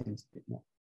about these things a bit more?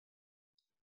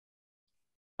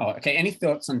 Oh, okay. Any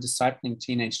thoughts on discipling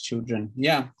teenage children?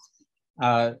 Yeah.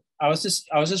 I was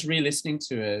just re-listening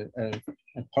to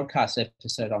a podcast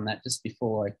episode on that just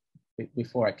before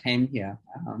I came here,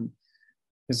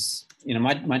 because you know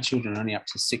my children are only up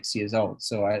to 6 years old,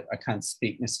 so I can't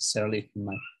speak necessarily from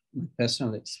my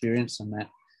personal experience on that.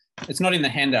 It's not in the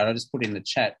handout. I just put in the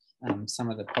chat some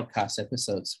of the podcast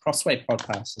episodes. Crossway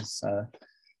podcasts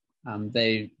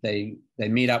they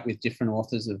meet up with different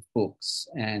authors of books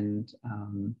and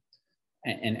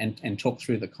talk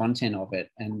through the content of it.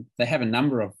 And they have a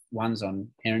number of ones on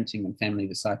parenting and family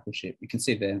discipleship. You can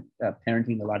see the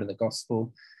Parenting the Light of the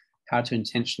Gospel, How to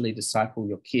Intentionally Disciple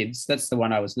Your Kids. That's the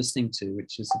one I was listening to,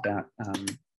 which is about,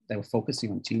 they were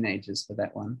focusing on teenagers for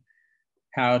that one.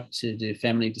 How to do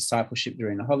family discipleship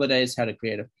during the holidays, how to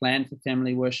create a plan for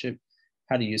family worship,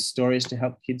 how to use stories to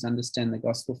help kids understand the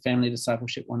gospel, Family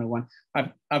Discipleship 101.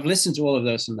 I've listened to all of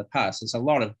those in the past. There's a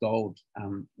lot of gold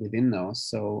within those.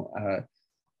 So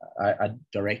I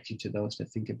direct you to those to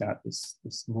think about this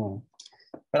more.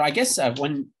 But I guess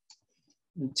when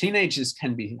teenagers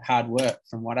can be hard work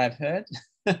from what I've heard.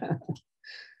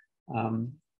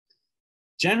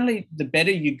 Generally, the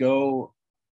better you go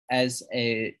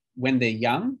when they're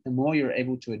young, the more you're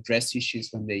able to address issues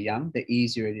when they're young, the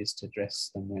easier it is to address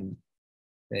them when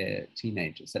they're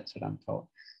teenagers. That's what I'm told.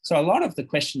 So a lot of the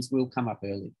questions will come up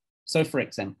early. So for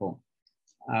example,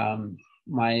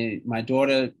 my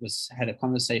daughter had a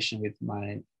conversation with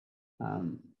my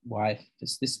wife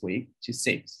just this week. She's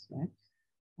 6, right?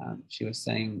 She was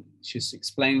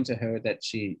explaining to her that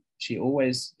she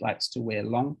always likes to wear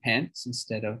long pants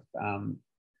instead of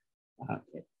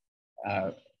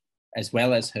as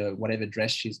well as her whatever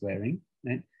dress she's wearing,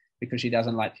 right? Because she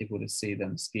doesn't like people to see the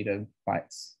mosquito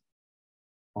bites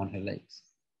on her legs,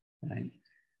 right?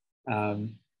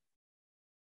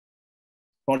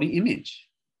 body image,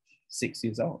 6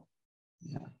 years old.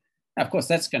 Yeah. Now, of course,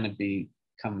 that's going to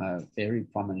become a very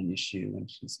prominent issue when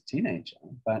she's a teenager,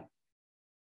 but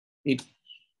it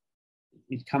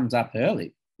comes up early.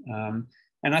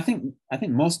 And I think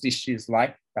most issues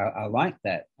are like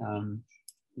that.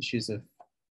 Issues of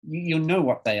you'll know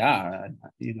what they are,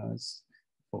 as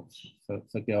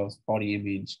for girls, body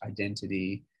image,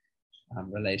 identity,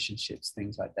 relationships,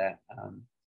 things like that,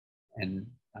 and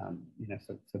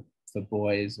for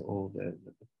boys, all the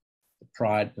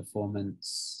pride,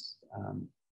 performance,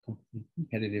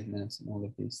 competitiveness, and all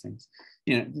of these things.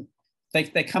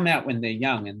 They come out when they're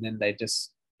young, and then they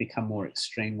just become more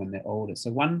extreme when they're older. So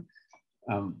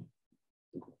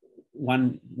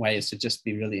one way is to just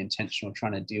be really intentional,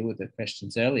 trying to deal with the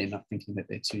questions early and not thinking that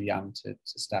they're too young to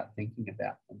start thinking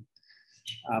about them.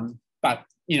 But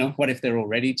what if they're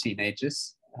already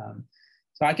teenagers?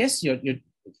 So I guess you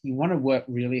want to work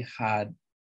really hard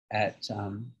at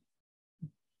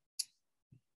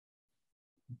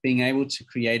being able to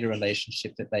create a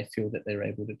relationship that they feel that they're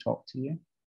able to talk to you.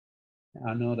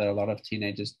 I know that a lot of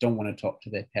teenagers don't want to talk to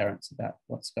their parents about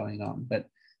what's going on, but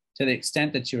to the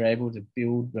extent that you're able to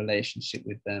build relationship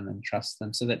with them and trust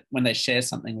them, so that when they share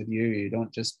something with you, you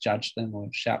don't just judge them or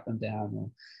shout them down or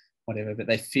whatever, but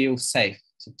they feel safe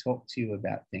to talk to you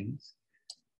about things,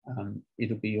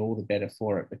 it'll be all the better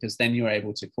for it, because then you're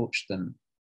able to coach them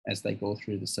as they go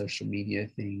through the social media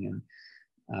thing,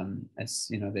 and as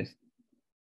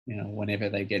whenever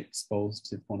they get exposed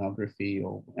to pornography,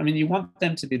 or you want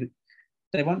them to be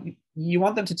you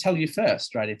want them to tell you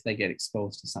first, right? If they get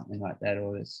exposed to something like that,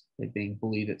 or they're being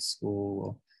bullied at school,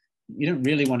 or you don't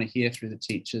really want to hear through the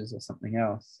teachers or something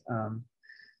else.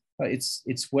 But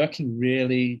it's working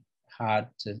really hard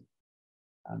to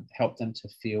help them to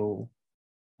feel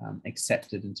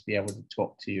accepted and to be able to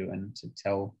talk to you and to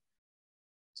tell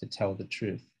the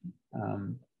truth.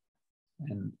 And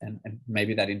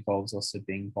maybe that involves also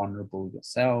being vulnerable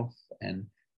yourself, and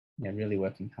really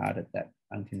working hard at that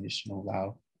unconditional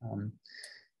love.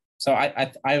 So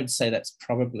I would say that's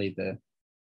probably the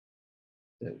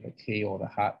key or the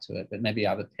heart to it. But maybe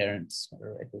other parents that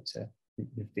are able to,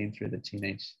 who've been through the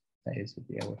teenage phase, would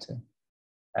be able to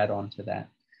add on to that.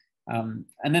 And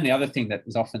then the other thing that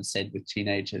is often said with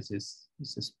teenagers is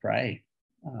just pray.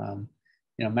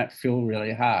 It might feel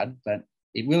really hard, but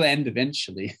it will end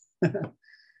eventually.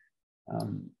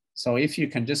 So if you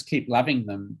can just keep loving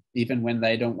them, even when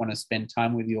they don't want to spend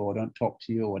time with you or don't talk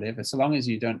to you or whatever, so long as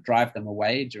you don't drive them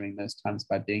away during those times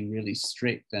by being really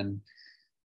strict and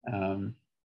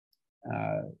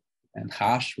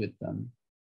harsh with them,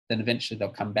 then eventually they'll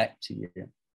come back to you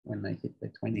when they hit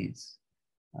their 20s.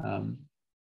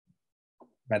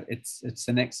 But it's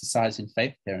an exercise in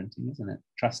faith parenting, isn't it?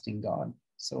 Trusting God.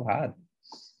 So hard.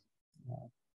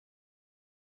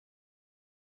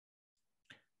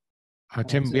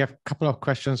 Tim, we have a couple of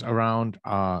questions around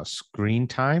screen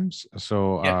times.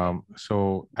 So, yeah.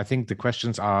 So I think the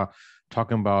questions are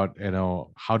talking about,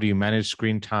 how do you manage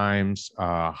screen times?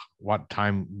 What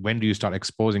time? When do you start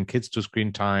exposing kids to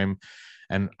screen time?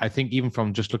 And I think even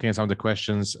from just looking at some of the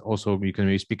questions, also you can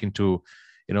be speaking to,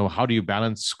 how do you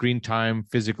balance screen time,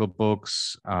 physical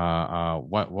books?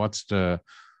 What's the?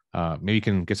 Maybe you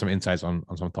can get some insights on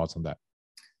some thoughts on that.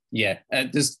 Yeah,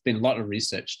 there's been a lot of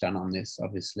research done on this,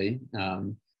 obviously.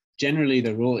 Generally,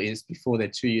 the rule is before they're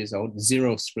 2 years old,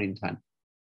 0 screen time.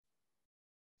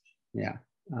 Yeah.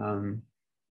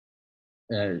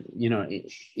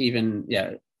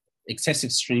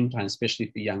 Excessive screen time, especially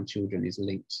for young children, is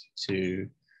linked to,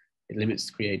 it limits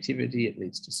creativity, it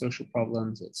leads to social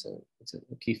problems, it's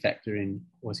a key factor in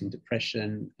causing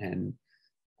depression, and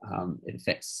it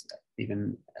affects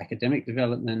even academic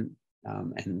development,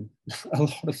 and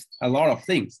a lot of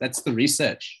things. That's the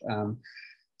research.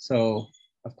 So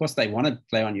of course they want to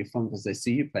play on your phone because they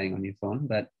see you playing on your phone,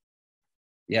 but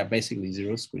yeah, basically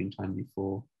 0 screen time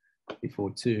before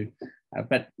 2.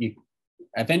 But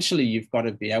eventually you've got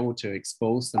to be able to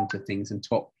expose them to things and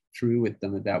talk through with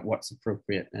them about what's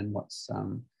appropriate and what's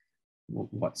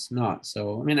not.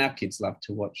 So our kids love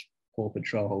to watch Paw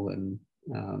Patrol and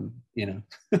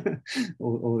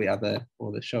all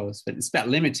the shows, but it's about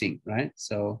limiting, right?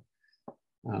 So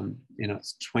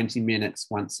it's 20 minutes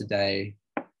once a day,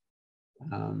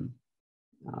 or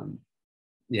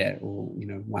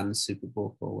one super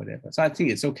book or whatever. So I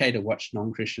think it's okay to watch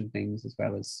non-Christian things as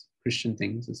well as Christian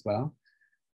things as well,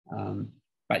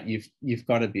 but you've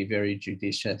got to be very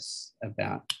judicious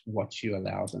about what you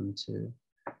allow them to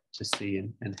see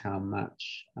and how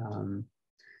much.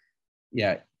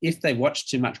 If they watch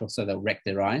too much, also they'll wreck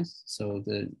their eyes. So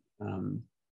the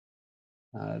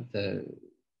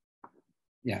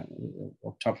yeah,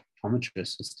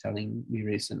 optometrist was telling me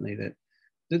recently that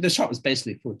the shop was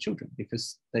basically full of children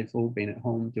because they've all been at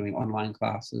home doing online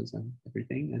classes and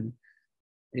everything, and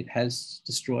it has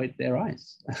destroyed their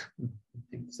eyes.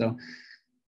 So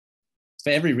for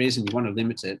every reason you want to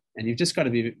limit it, and you've just got to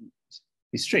be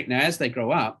strict. Now, as they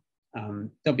grow up,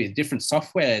 there'll be different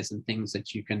softwares and things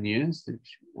that you can use.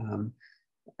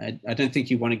 I don't think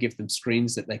you want to give them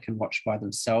screens that they can watch by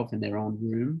themselves in their own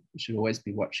room. You should always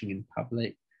be watching in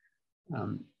public.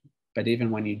 But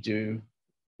even when you do,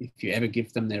 if you ever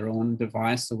give them their own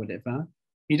device or whatever,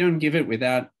 you don't give it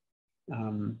without,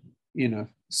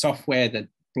 software that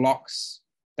blocks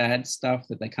bad stuff,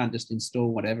 that they can't just install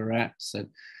whatever apps. So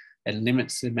it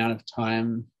limits the amount of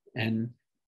time. And,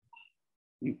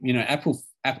 Apple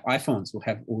iPhones will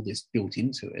have all this built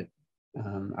into it.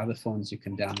 Other phones, you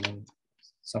can download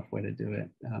software to do it.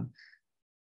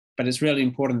 But it's really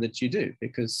important that you do,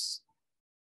 because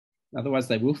otherwise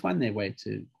they will find their way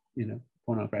to,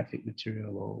 pornographic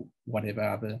material or whatever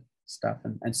other stuff.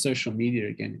 And social media,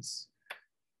 again, has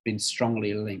been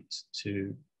strongly linked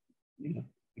to,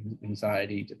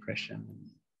 anxiety, depression,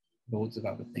 and loads of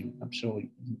other things. I'm sure you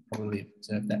probably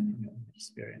observed that in your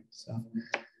experience. So,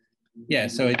 yeah,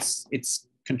 so it's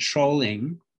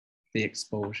controlling the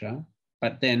exposure,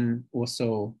 but then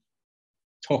also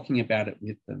talking about it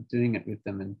with them, doing it with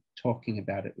them and talking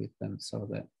about it with them, so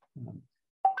that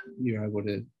you're able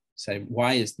to say,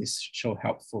 why is this show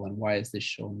helpful and why is this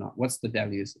show not? What's the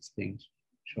values that's being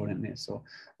shown in this? Or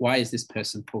why is this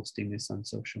person posting this on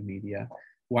social media?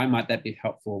 Why might that be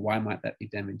helpful? Why might that be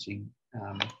damaging?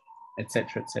 Et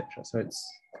cetera, et cetera. So it's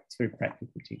very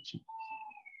practical teaching.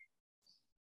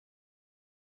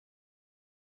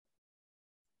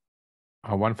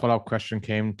 One follow-up question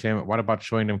came, Tim. What about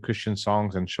showing them Christian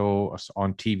songs and shows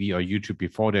on TV or YouTube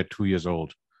before they're 2 years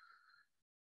old?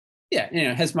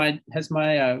 Yeah, has my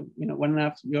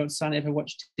 1.5-year-old son ever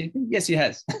watched TV? Yes, he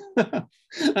has.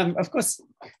 Of course,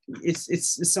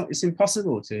 it's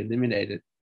impossible to eliminate it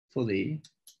fully,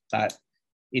 but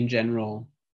in general,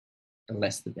 the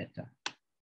less the better.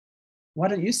 Why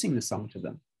don't you sing the song to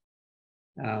them,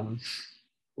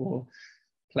 or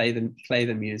play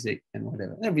the music and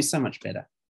whatever? That'd be so much better.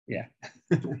 Yeah.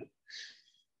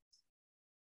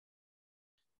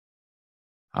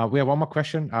 We have one more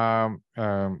question.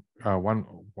 One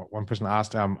person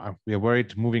asked, we are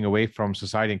worried moving away from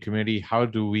society and community. How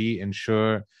do we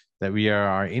ensure that we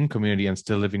are in community and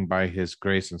still living by His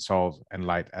grace and salt and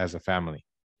light as a family?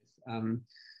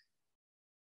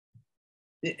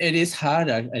 It is hard.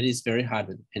 It is very hard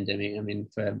with the pandemic. I mean,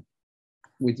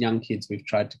 with young kids, we've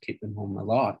tried to keep them home a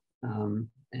lot.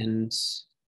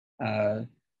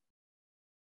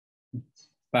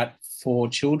 But for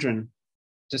children,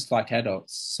 just like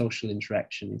adults, social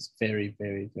interaction is very,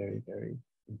 very, very, very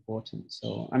important.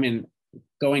 So, I mean,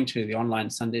 going to the online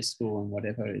Sunday school and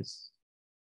whatever is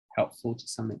helpful to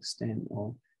some extent,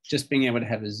 or just being able to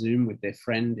have a Zoom with their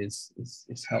friend is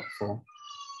helpful.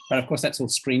 But of course, that's all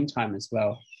screen time as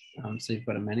well. So you've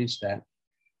got to manage that.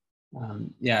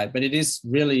 But it is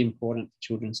really important for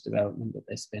children's development that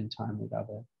they spend time with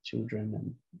other children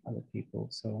and other people.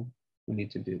 So we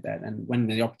need to do that. And when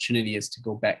the opportunity is to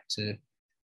go back to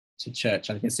church,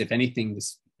 I guess if anything,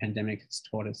 this pandemic has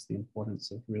taught us the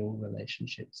importance of real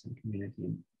relationships and community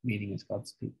and meeting as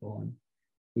God's people. And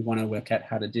we want to work out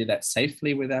how to do that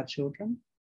safely with our children,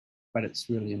 but it's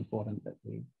really important that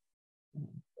we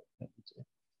do.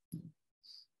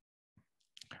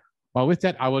 Well, with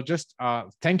that, I will just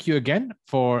thank you again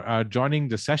for joining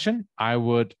the session. I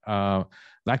would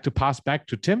like to pass back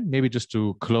to Tim, maybe just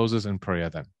to close us in prayer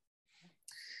then.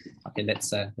 Okay,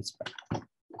 let's pray.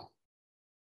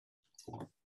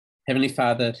 Heavenly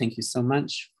Father, thank you so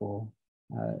much for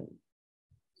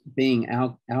being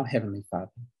our Heavenly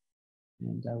Father.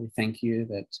 And we thank you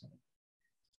that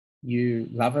you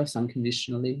love us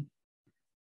unconditionally,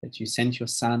 that you sent your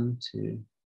Son to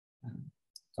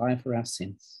die for our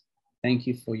sins. Thank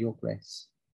you for your grace.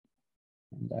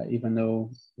 And even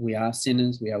though we are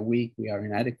sinners, we are weak, we are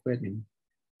inadequate in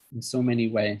so many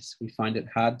ways, we find it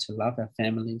hard to love our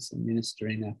families and minister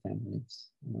in our families.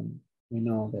 We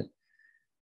know that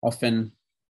often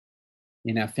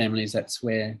in our families, that's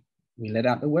where we let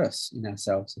out the worst in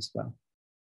ourselves as well.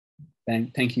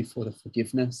 Thank you for the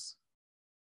forgiveness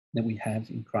that we have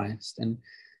in Christ. And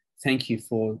thank you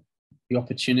for the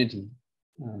opportunity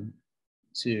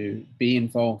to be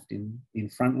involved in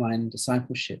frontline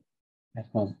discipleship at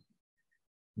home.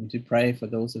 And to pray for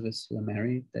those of us who are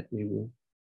married that we will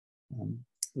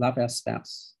love our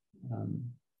spouse.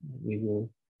 We will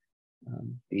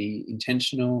be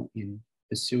intentional in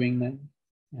pursuing them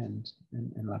and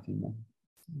loving them.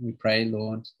 We pray,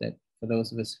 Lord, that for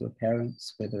those of us who are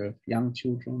parents, whether of young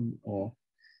children or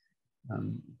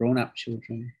grown-up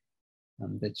children,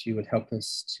 that you would help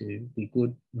us to be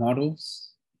good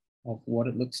models of what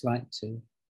it looks like to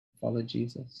follow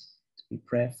Jesus, to be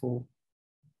prayerful,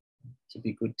 to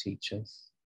be good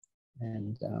teachers.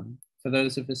 And for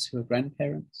those of us who are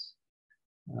grandparents,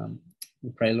 we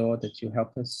pray, Lord, that you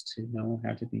help us to know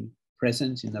how to be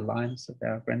present in the lives of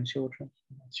our grandchildren,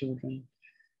 our children,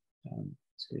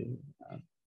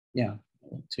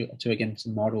 to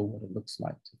model what it looks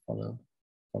like to follow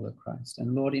Christ.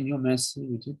 And Lord, in your mercy,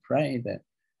 we do pray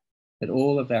that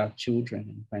all of our children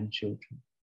and grandchildren,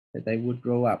 that they would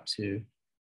grow up to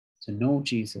know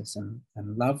Jesus and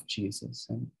love Jesus,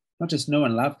 and not just know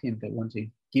and love him, but want to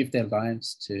give their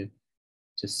lives to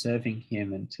serving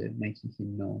him and to making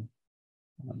him known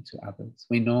to others.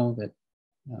 We know that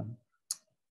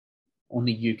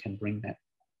only you can bring that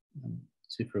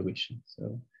to fruition.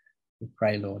 So we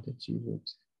pray, Lord, that you would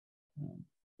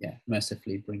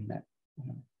mercifully bring that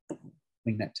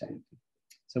to happen.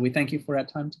 So we thank you for our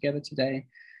time together today,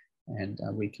 and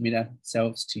we commit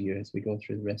ourselves to you as we go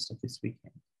through the rest of this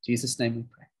weekend. In Jesus' name we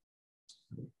pray.